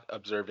of shock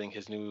observing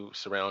his new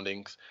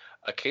surroundings,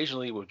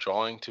 occasionally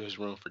withdrawing to his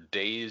room for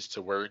days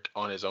to work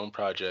on his own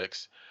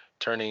projects,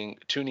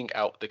 tuning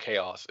out the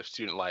chaos of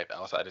student life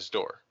outside his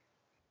door.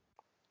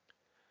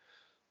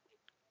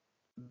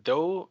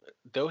 Though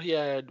he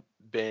had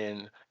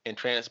been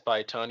entranced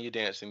by Tanya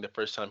dancing the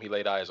first time he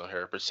laid eyes on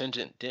her,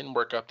 President didn't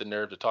work up the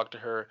nerve to talk to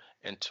her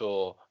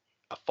until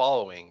a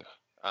following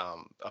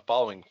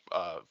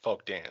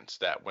folk dance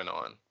that went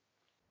on.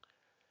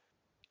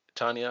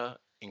 Tanya,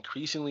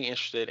 increasingly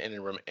interested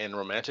in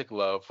romantic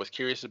love, was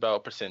curious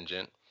about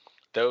Presenjant,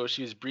 though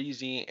she was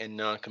breezy and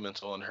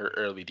non-committal in her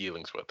early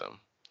dealings with him.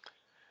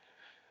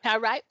 All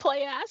right,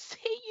 player, I see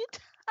you,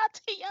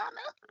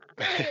 Tatiana.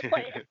 Go ahead,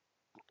 player.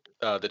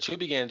 The two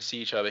began to see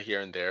each other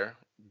here and there,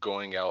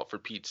 going out for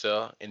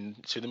pizza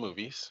and to the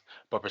movies.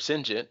 But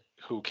Presenjant,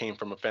 who came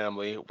from a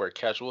family where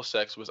casual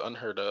sex was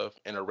unheard of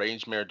and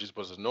arranged marriages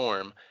was the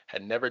norm,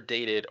 had never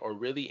dated or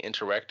really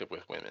interacted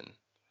with women.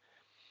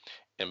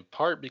 In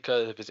part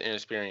because of his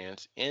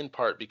inexperience, in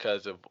part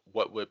because of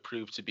what would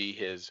prove to be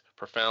his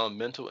profound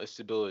mental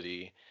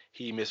instability,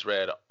 he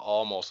misread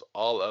almost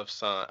all of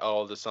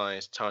the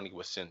signs Tony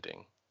was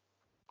sending.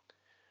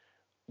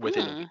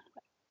 Within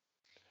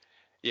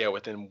Hmm.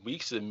 within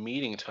weeks of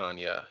meeting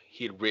Tanya,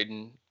 he had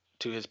written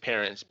to his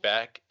parents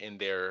back in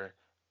their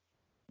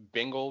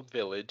Bengal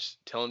village,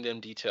 telling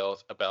them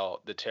details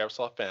about the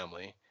Tarasov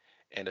family,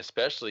 and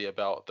especially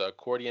about the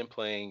accordion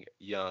playing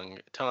young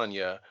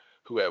Tanya,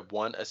 who had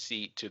won a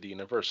seat to the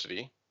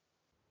university.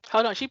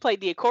 Hold on, she played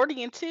the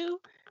accordion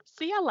too.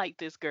 See, I like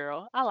this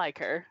girl. I like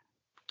her.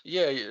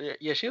 Yeah.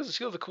 She was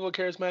a cool,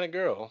 charismatic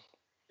girl.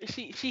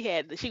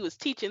 She was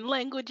teaching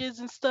languages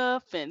and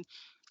stuff, and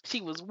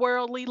she was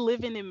worldly,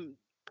 living in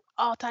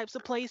all types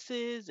of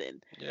places,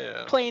 and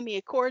Yeah, playing the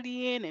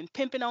accordion and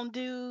pimping on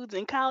dudes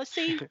in college.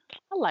 See,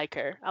 I like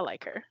her. I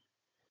like her.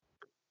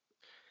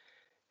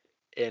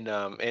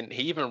 and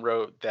he even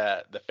wrote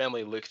that the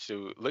family looks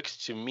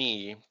to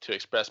me to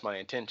express my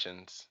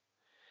intentions,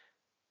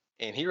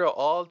 and he wrote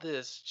all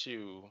this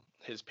to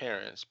his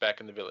parents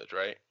back in the village,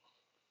 right?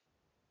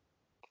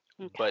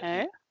 But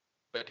Okay.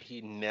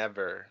 he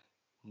never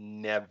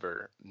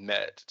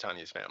met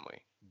Tanya's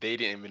family. They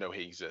didn't even know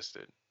he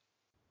existed.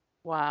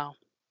 Wow.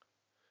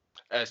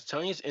 As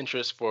Tanya's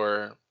interest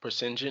for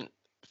Persenjant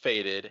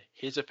faded,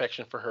 his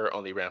affection for her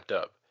only ramped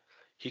up.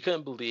 He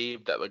couldn't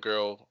believe that the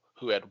girl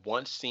who had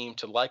once seemed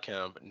to like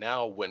him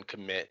now wouldn't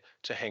commit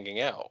to hanging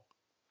out.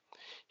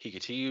 He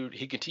continued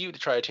to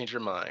try to change her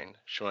mind,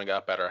 showing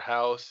up at her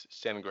house,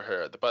 standing with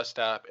her at the bus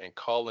stop, and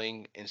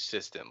calling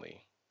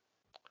insistently.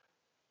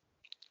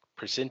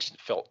 Persenjant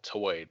felt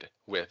toyed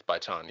with by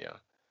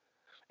Tanya.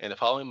 In the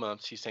following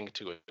months, he sank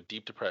into a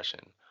deep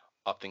depression,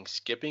 often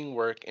skipping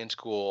work and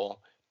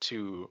school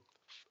to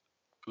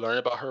learn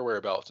about her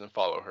whereabouts and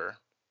follow her.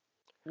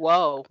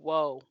 Whoa,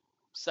 whoa,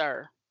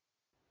 sir,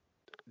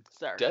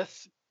 sir.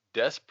 Des-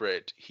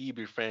 Desperate, he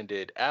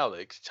befriended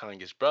Alex,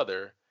 Tanya's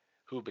brother,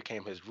 who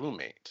became his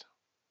roommate.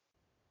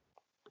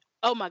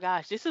 Oh my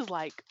gosh, this is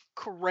like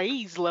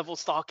craze level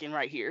stalking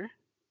right here.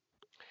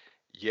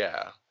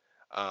 Yeah.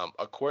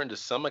 According to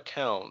some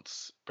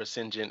accounts,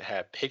 Presenjant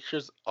had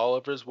pictures all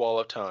over his wall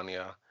of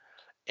Tanya,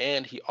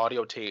 and he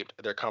audio taped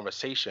their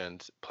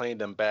conversations, playing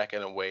them back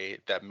in a way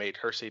that made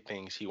her say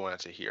things he wanted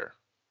to hear.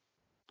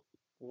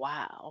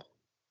 Wow.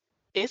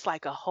 It's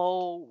like a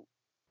whole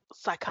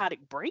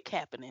psychotic break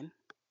happening.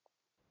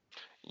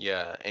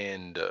 Yeah,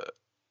 and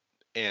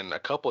a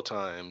couple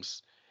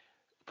times,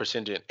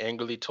 Presenjant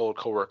angrily told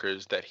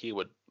coworkers that he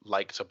would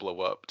like to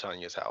blow up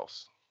Tanya's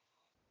house.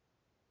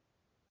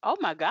 Oh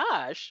my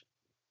gosh.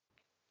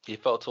 He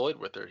felt toyed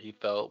with her. He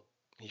felt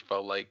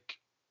like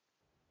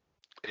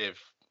if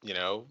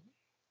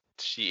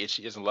she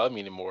doesn't love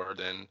me anymore,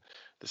 then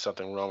there's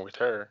something wrong with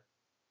her.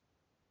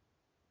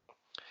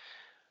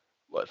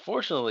 But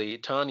fortunately,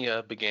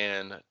 Tanya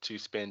began to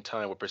spend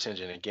time with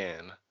Presenjant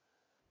again,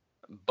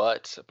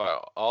 but by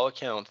all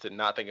accounts, did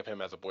not think of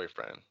him as a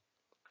boyfriend.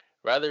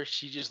 Rather,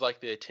 she just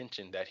liked the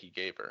attention that he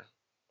gave her.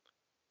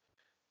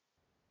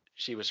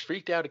 She was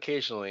freaked out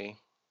occasionally,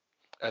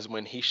 as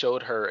when he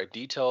showed her a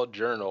detailed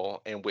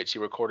journal in which he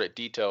recorded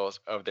details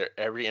of their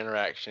every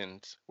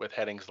interactions with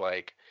headings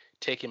like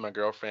taking my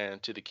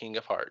girlfriend to the King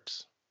of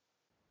Hearts.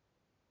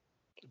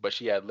 But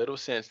she had little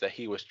sense that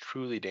he was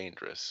truly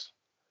dangerous.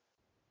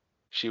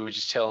 She would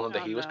just tell him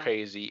that Oh he was no.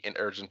 crazy and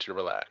urge him to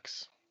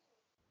relax.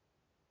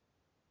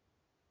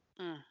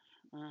 Mm,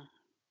 mm.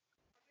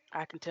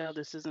 I can tell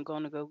this isn't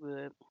going to go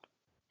good.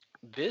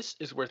 This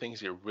is where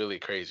things get really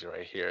crazy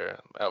right here.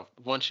 Oh,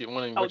 Once you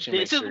make this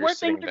is sure you're where things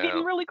sitting are getting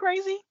down. really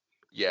crazy.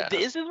 Yeah.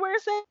 This is where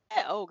it's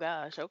at. Oh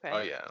gosh. Oh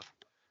Okay. yeah.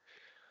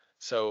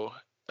 So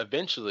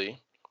eventually,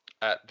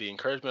 at the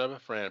encouragement of a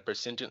friend,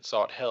 Persigent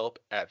sought help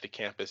at the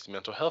campus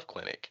mental health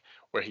clinic,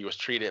 where he was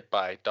treated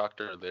by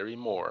Dr. Larry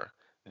Moore,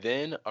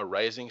 then a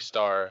rising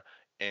star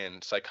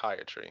in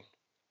psychiatry.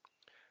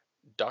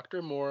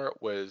 Dr. Moore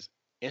was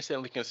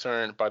instantly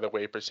concerned by the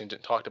way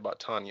Persigent talked about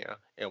Tanya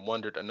and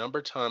wondered a number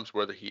of times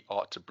whether he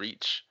ought to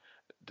breach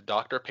the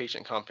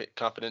doctor-patient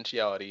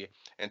confidentiality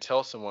and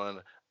tell someone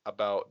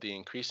about the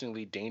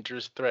increasingly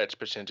dangerous threats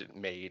Persigent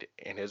made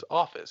in his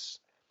office.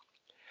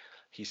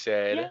 He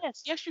said,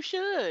 Yes. Yes, you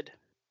should.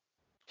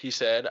 He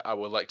said, "I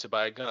would like to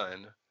buy a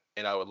gun,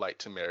 and I would like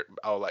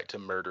to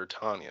murder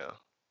Tanya."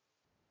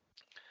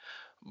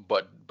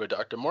 But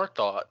Dr. Moore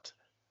thought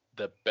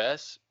the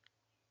best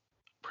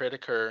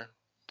predictor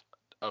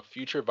of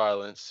future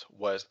violence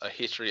was a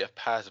history of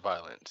past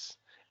violence,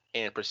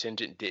 and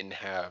Persigent didn't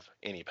have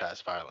any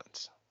past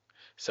violence.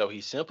 So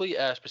he simply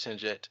asked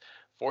Persigent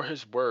for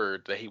his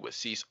word that he would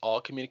cease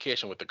all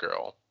communication with the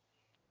girl.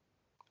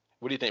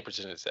 What do you think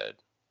Persigent said?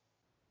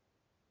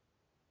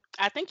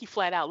 I think he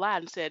flat out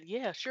lied and said,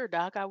 "Yeah, sure,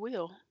 doc, I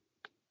will."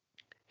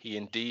 He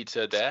indeed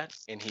said that,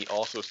 and he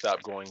also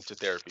stopped going to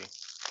therapy.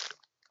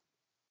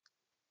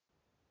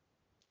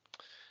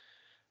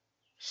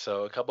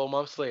 So a couple of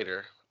months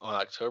later, on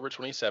October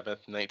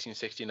 27th,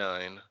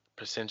 1969,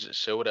 Persigent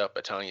showed up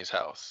at Tanya's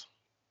house.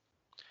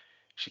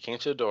 She came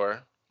to the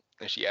door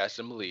and she asked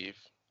him to leave.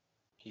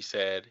 He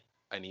said,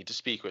 "I need to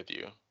speak with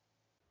you."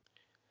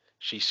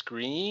 She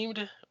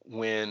screamed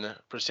when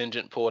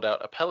Persigent pulled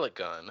out a pellet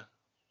gun,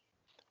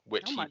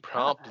 Oh my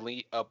god.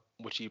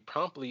 which he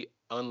promptly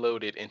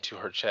unloaded into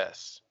her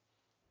chest.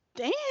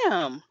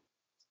 Damn.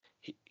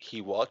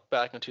 He walked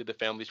back into the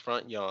family's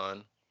front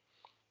yawn.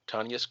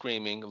 Tanya,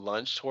 screaming,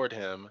 lunged toward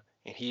him,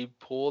 and he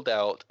pulled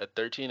out a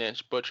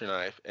 13-inch butcher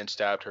knife and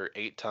stabbed her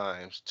 8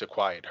 times to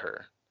quiet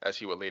her, as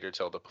he would later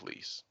tell the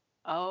police.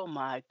 Oh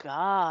my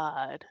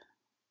god.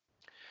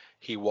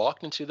 He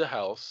walked into the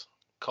house,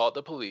 called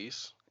the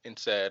police, and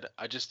said,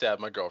 "I just stabbed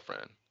my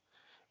girlfriend."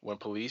 When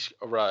police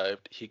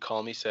arrived, he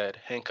calmly said,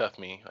 "Handcuff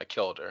me, I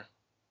killed her."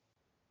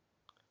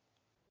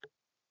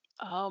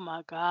 Oh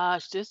my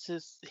gosh. This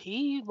is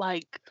he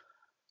like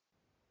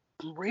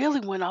really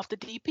went off the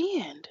deep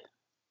end.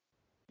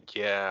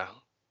 Yeah,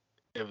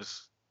 it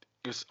was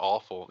it was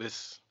awful.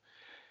 It's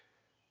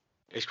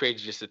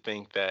crazy just to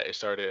think that it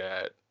started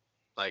at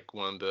like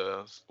one of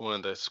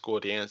the school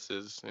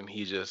dances, and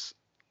he just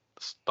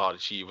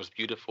thought she was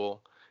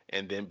beautiful,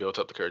 and then built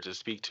up the courage to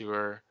speak to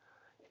her.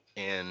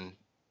 And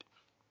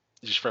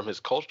just from his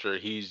culture,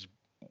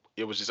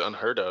 it was just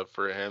unheard of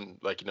for him,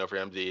 like for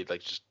him to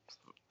like just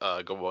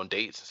go on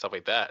dates and stuff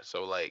like that.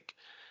 So like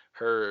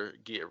her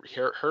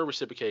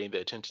reciprocating the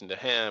attention to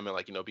him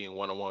and being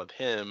one on one with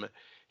him,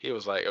 he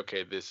was like,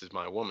 okay, this is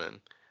my woman.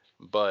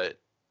 But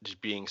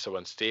just being so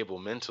unstable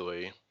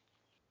mentally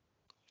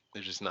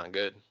is just not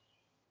good.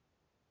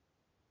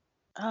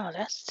 Oh,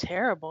 that's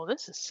terrible.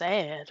 This is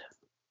sad.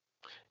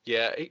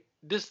 Yeah,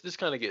 this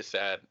kind of gets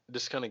sad.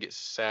 This kind of gets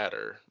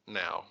sadder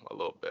now a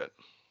little bit.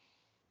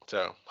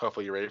 So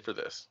hopefully you're ready for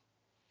this.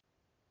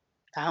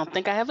 I don't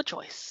think I have a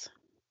choice.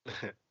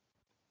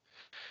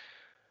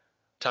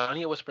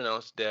 Tanya was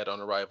pronounced dead on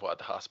arrival at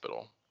the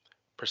hospital.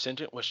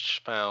 Persigent was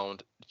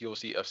found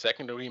guilty of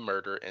second-degree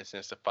murder and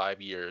sentenced to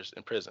 5 years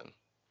in prison.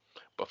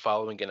 But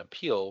following an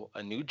appeal,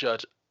 a new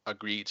judge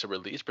agreed to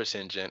release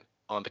Persigent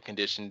on the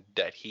condition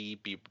that he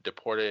be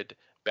deported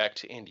back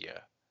to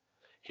India.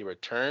 He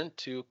returned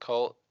to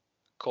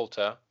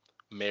Kolta,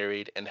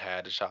 married, and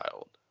had a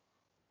child.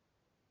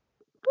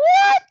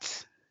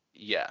 What?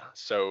 Yeah,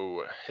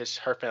 so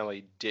her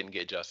family didn't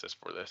get justice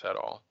for this at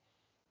all.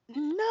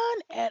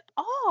 None at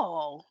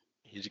all.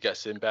 He just got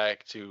sent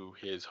back to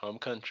his home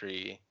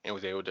country and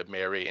was able to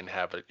marry and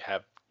have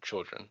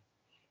children,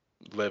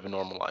 live a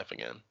normal life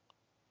again.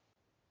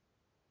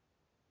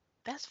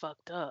 That's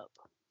fucked up.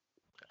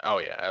 Oh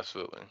yeah,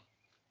 absolutely.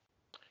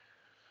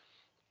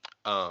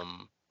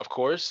 Of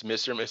course,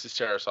 Mr. and Mrs.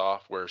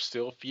 Tarasoff were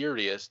still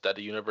furious that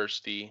the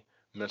university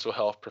mental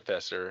health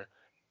professionals,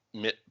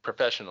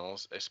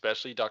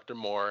 especially Dr.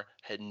 Moore,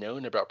 had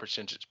known about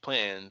Percentage's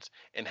plans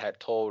and had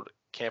told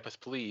campus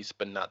police,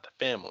 but not the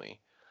family.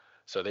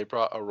 So they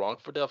brought a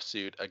wrongful death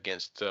suit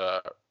against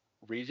the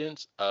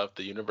regents of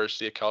the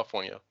University of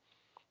California.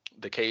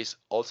 The case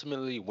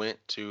ultimately went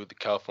to the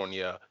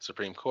California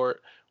Supreme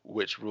Court,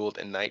 which ruled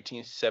in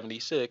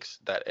 1976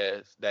 that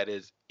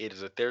is it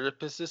is a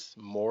therapist's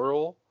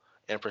moral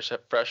and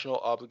professional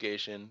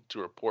obligation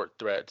to report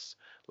threats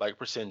like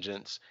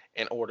presentiments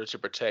in order to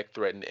protect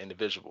threatened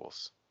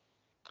individuals.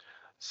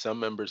 Some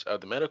members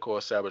of the medical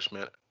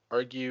establishment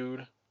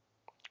argued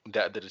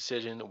that the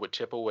decision would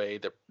chip away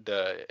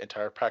the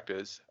entire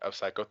practice of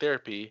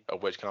psychotherapy,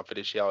 of which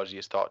confidentiality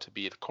is thought to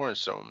be the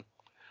cornerstone.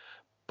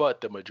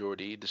 But the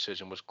majority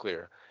decision was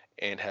clear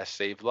and has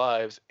saved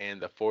lives in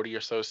the 40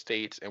 or so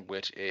states in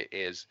which it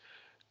is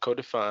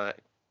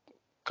codified,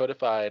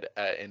 codified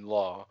in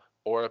law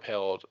or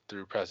upheld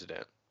through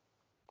precedent.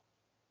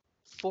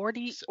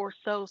 40 or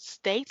so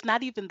states,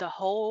 not even the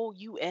whole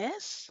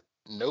US?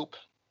 Nope.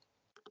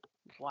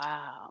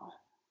 Wow.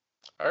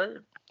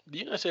 Our The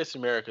United States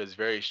of America is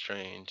very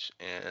strange,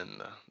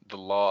 and the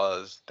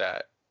laws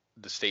that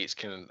the states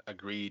can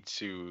agree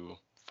to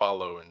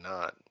follow and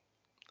not.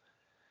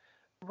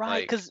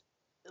 Right, Like, cuz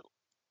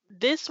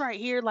this right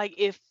here, like,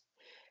 if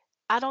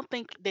I don't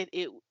think that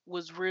it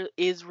was real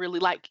is really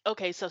like,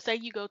 okay, so say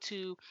you go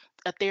to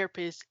a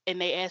therapist and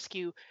they ask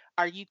you,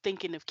 are you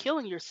thinking of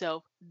killing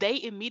yourself?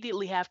 They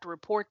immediately have to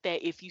report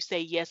that if you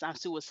say yes, I'm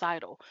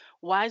suicidal.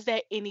 Why is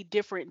that any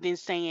different than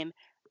saying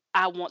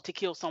I want to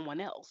kill someone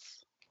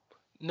else?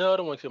 no, I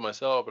don't want to kill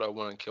myself, but I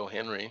want to kill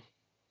Henry.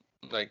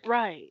 Like,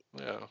 Right.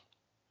 yeah,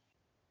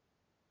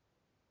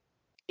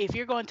 If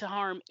you're going to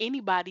harm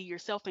anybody,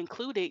 yourself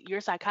included,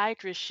 your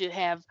psychiatrist should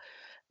have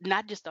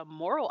not just a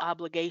moral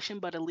obligation,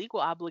 but a legal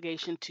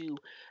obligation to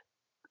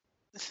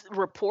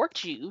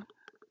report you.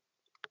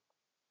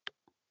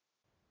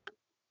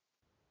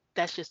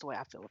 That's just the way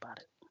I feel about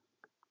it.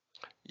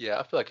 yeah,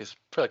 I feel like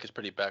it's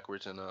pretty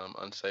backwards and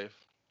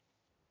unsafe.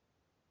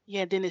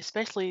 Yeah, then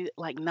especially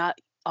like not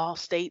all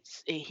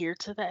states adhere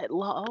to that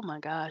law. Oh my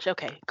gosh.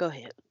 Okay, go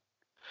ahead.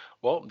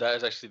 Well, that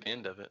is actually the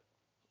end of it.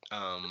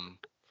 Um,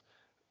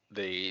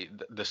 the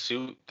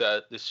suit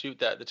that the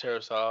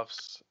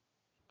Tarasoffs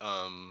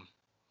um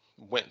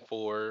went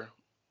for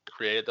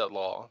created that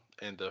law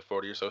in the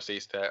 40 or so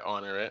states that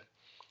honor it.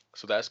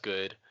 So that's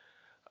good.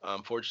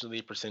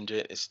 Unfortunately,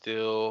 Prasenjit is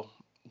still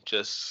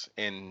just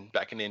in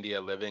back in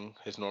India living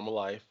his normal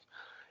life,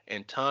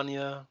 and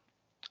Tanya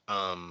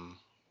um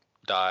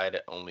died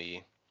at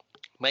only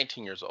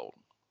 19 years old.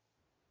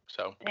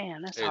 So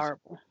Damn, that's it's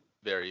horrible.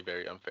 very,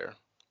 very unfair.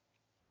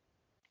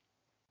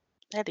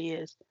 That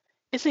is.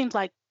 It seems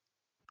like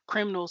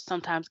criminals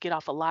sometimes get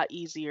off a lot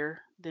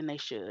easier than they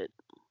should.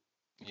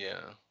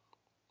 Yeah.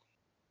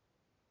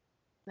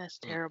 That's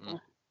Mm-mm.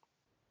 terrible.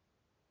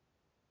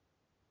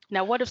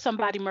 Now, what if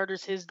somebody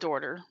murders his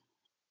daughter?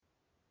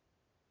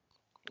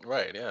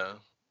 Right, yeah.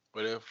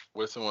 What if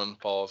someone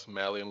falls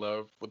madly in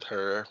love with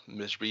her,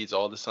 misreads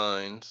all the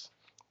signs,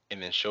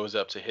 and then shows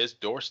up to his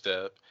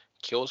doorstep,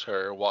 kills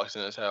her, walks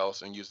in his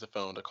house, and uses the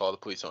phone to call the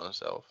police on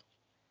himself?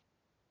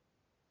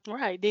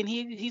 Right, then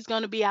he's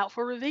going to be out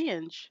for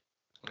revenge.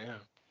 Yeah,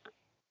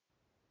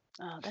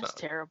 Oh, it's that's not.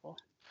 terrible.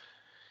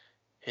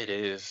 It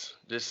is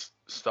just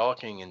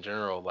stalking in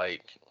general.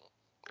 Like,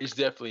 it's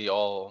definitely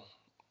all.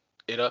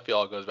 It definitely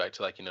all goes back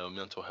to, like,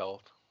 mental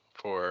health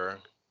for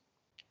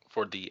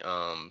the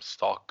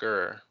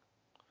stalker,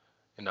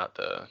 and not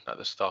the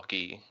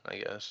stalky, I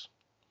guess.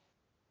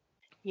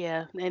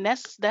 Yeah, and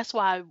that's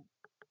why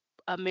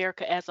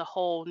America as a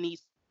whole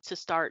needs to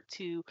start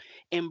to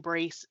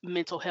embrace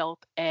mental health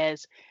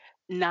as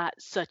not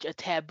such a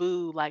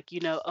taboo, like,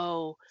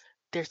 oh,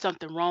 there's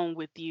something wrong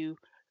with you.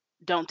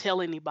 Don't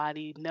tell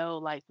anybody. No,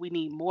 like we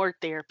need more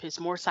therapists,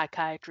 more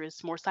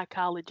psychiatrists, more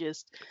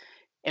psychologists,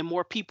 and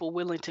more people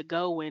willing to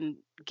go and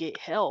get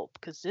help.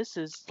 Because this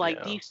is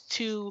like Yeah. these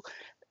two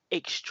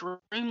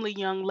extremely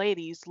young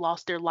ladies lost their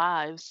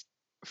lives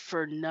for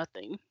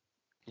nothing.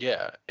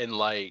 Yeah, and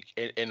like,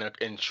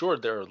 and sure,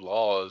 there are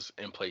laws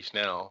in place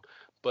now,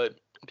 but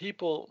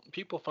people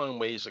find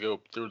ways to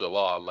go through the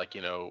law. Like,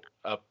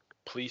 a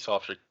police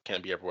officer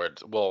can't be everywhere.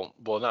 Well,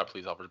 not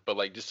police officers, but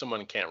like, just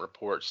someone can't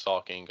report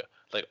stalking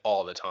like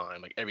all the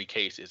time. Like, every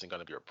case isn't going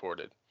to be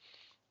reported.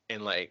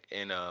 And like,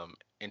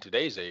 in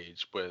today's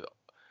age, with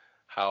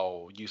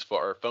how useful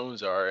our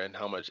phones are and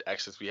how much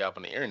access we have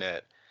on the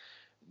internet,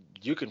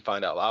 you can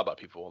find out a lot about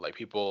people. Like,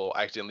 people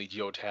accidentally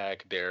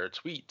geotag their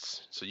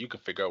tweets, so you can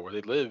figure out where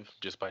they live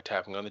just by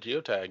tapping on the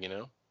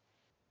geotag.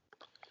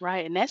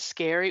 Right. And that's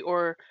scary.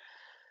 Or,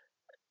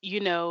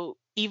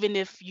 even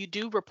if you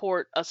do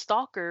report a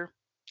stalker,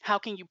 how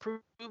can you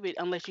prove it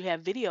unless you have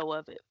video of it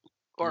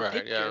or a Right,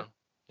 picture? yeah.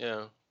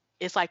 Yeah.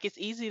 It's like it's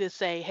easy to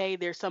say, hey,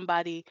 there's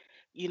somebody,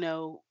 you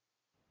know,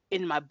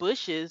 in my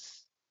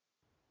bushes,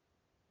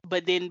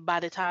 but then by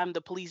the time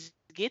the police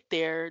get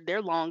there,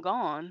 they're long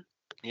gone.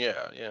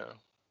 Yeah, yeah.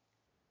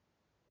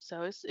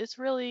 So it's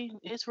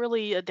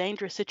really a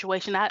dangerous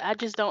situation. I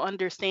just don't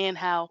understand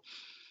how,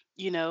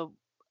 you know,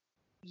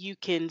 you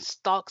can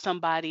stalk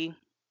somebody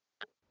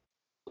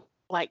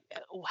like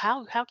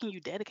how can you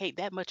dedicate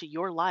that much of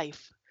your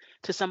life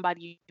to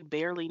somebody you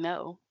barely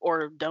know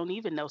or don't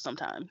even know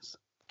sometimes?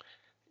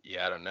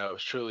 Yeah, I don't know.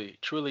 It's truly,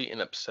 truly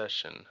an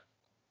obsession.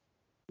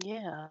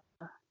 Yeah.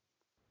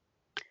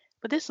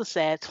 But this was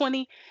sad.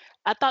 20,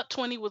 I thought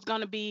 20 was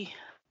going to be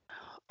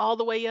all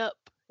the way up,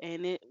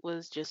 and it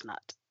was just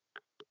not.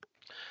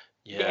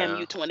 Damn Yeah,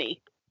 you,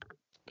 20.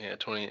 yeah,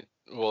 20.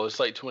 Well, it's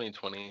like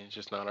 2020. It's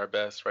just not our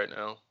best right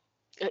now.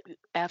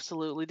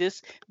 Absolutely.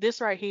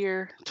 This right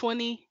here,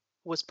 20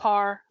 was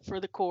par for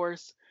the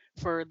course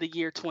for the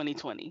year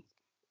 2020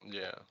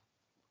 Yeah,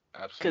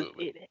 because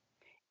absolutely.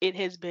 it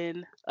has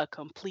been a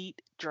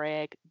complete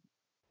drag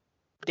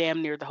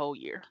damn near the whole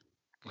year.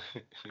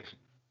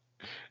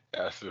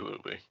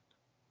 Absolutely.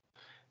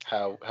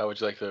 How would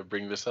you like to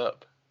bring this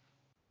up?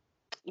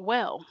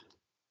 Well,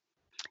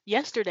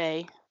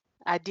 yesterday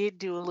I did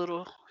do a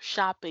little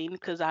shopping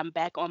because I'm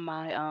back on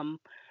my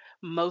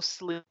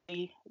mostly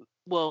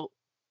well,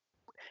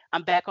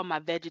 I'm back on my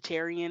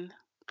vegetarian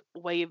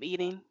way of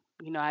eating.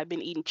 You know, I've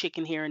been eating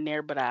chicken here and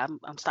there, but I'm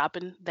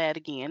stopping that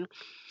again.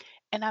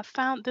 And I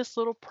found this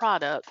little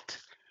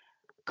product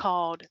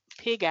called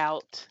Pig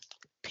Out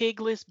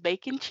Pigless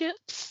Bacon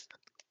Chips,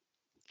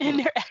 and Hmm.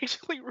 they're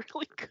actually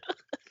really good.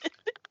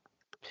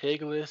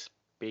 Pigless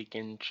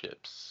bacon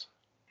chips.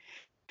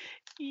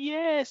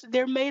 Yes,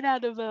 they're made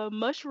out of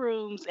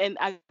mushrooms, and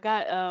I got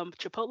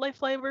chipotle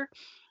flavor,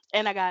 and I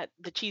got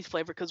the cheese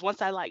flavor because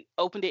once I like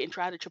opened it and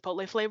tried the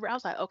chipotle flavor, I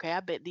was like, okay, I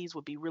bet these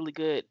would be really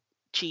good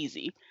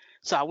cheesy.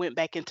 So I went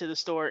back into the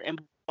store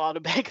and bought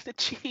a bag of the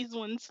cheese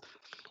ones.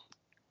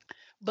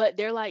 But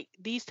they're like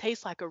these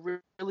taste like a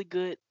really good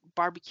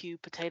barbecue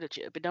potato chip. It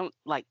don't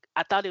like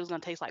I thought it was gonna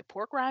taste like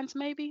pork rinds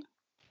maybe,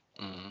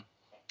 Mm.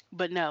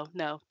 but no,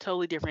 no,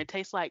 totally different. It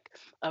tastes like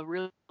a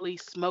really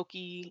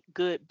smoky,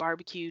 good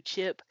barbecue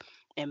chip.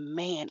 And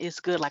man, it's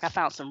good. Like I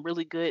found some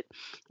really good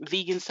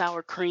vegan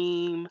sour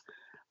cream,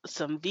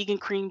 some vegan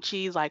cream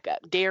cheese. Like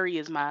dairy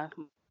is my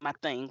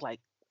thing. Like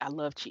I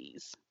love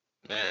cheese.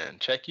 Man,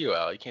 check you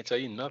out. You can't tell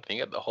you nothing.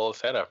 You got the whole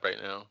setup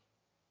right now.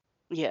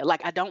 Yeah,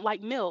 like I don't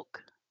like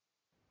milk,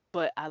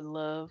 but I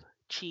love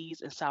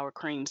cheese and sour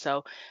cream.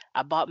 So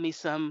I bought me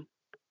some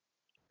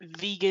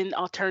vegan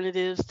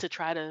alternatives to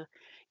try to,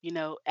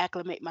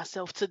 acclimate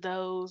myself to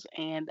those,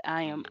 and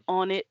I am Mm.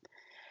 on it.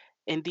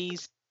 And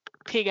these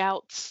pig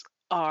outs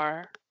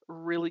are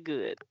really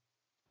good.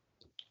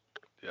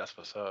 That's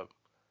what's up.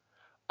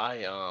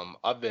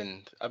 I've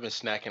been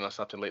snacking on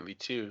something lately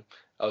too.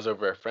 I was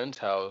over at a friend's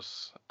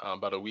house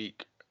about a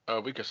week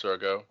or so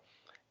ago,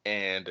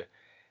 and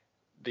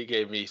they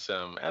gave me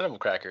some animal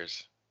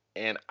crackers,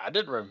 and I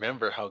didn't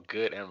remember how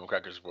good animal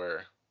crackers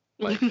were.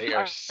 Like they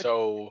are are,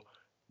 so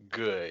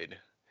good,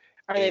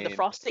 are they the and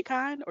frosted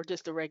kind or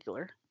just the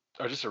regular?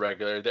 or just a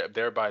regular.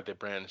 They're by the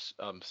brand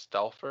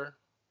Stalfers.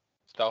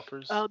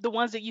 The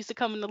ones that used to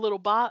come in the little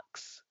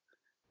box.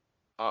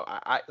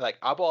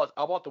 I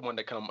bought the one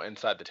that come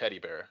inside the teddy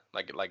bear,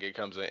 like it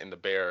comes in the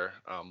bear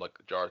like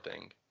jar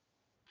thing.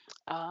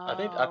 I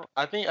think I, Oh,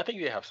 I think I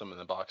think they have some in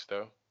the box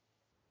though.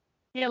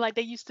 yeah, like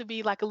they used to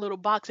be like a little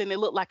box and it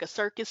looked like a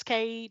circus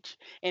cage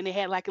and it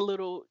had like a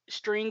little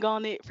string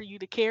on it for you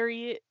to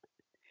carry it.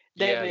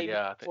 That Yeah, may be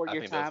yeah, before I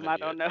your think those time. may I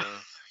be don't it know.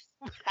 then.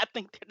 I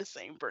think they're the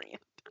same brand.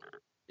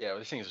 Yeah,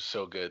 these things are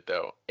so good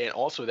though. And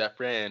also that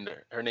friend,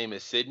 her name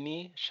is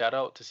Sydney. Shout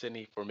out to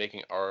Sydney for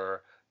making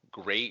our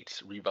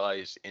great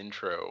revised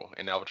intro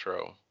and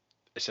outro.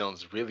 It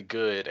sounds really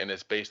good and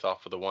it's based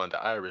off of the one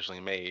that I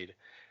originally made.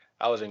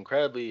 I was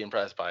incredibly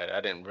impressed by it.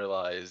 I didn't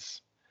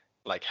realize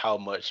like how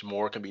much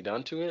more can be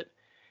done to it.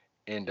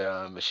 And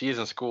she is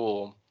in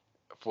school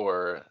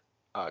for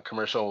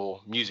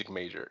commercial music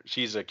major.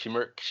 She's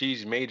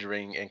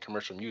majoring in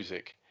commercial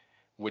music,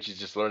 which is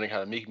just learning how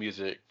to make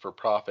music for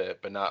profit,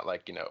 but not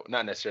like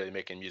not necessarily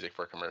making music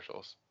for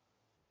commercials.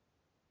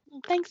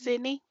 Thanks,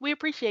 Sydney. We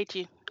appreciate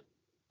you.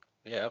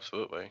 Yeah,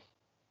 absolutely.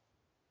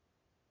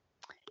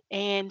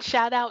 And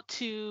shout out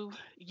to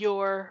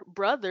your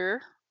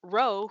brother,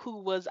 Ro, who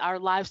was our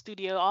live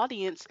studio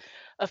audience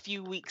a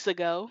few weeks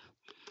ago,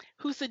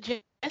 who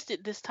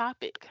suggested this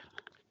topic.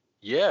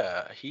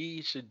 Yeah,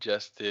 he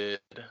suggested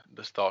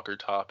the stalker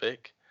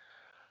topic.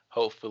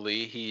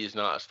 Hopefully, he's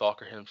not a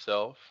stalker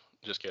himself.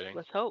 Just kidding.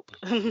 Let's hope.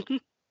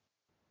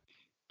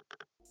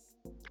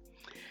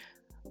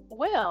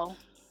 Well,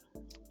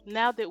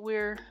 now that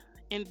we're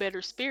in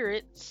better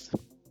spirits,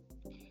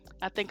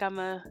 I think I'm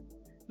going to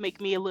make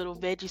me a little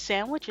veggie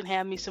sandwich and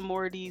have me some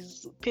more of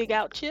these pig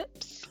out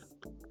chips.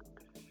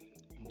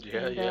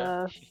 Yeah, And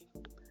yeah.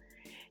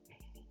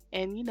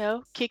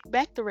 kick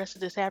back the rest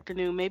of this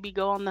afternoon. Maybe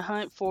go on the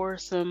hunt for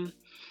some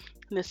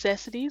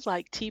necessities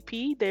like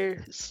TP.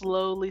 They're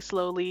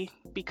slowly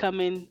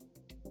becoming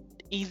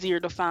easier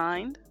to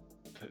find.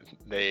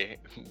 They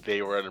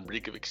they were on the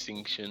brink of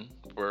extinction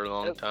for a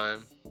long Uh,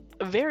 time.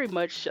 Very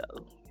much so.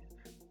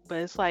 But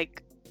it's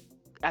like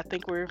I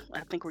think we're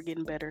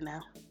getting better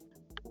now.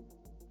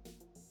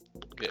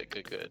 Good,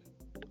 good, good.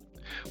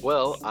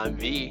 Well, I'm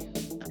V,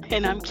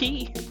 And I'm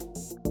Key.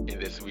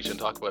 and this we should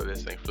talk about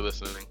this. Thanks for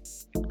listening.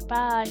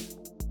 Bye.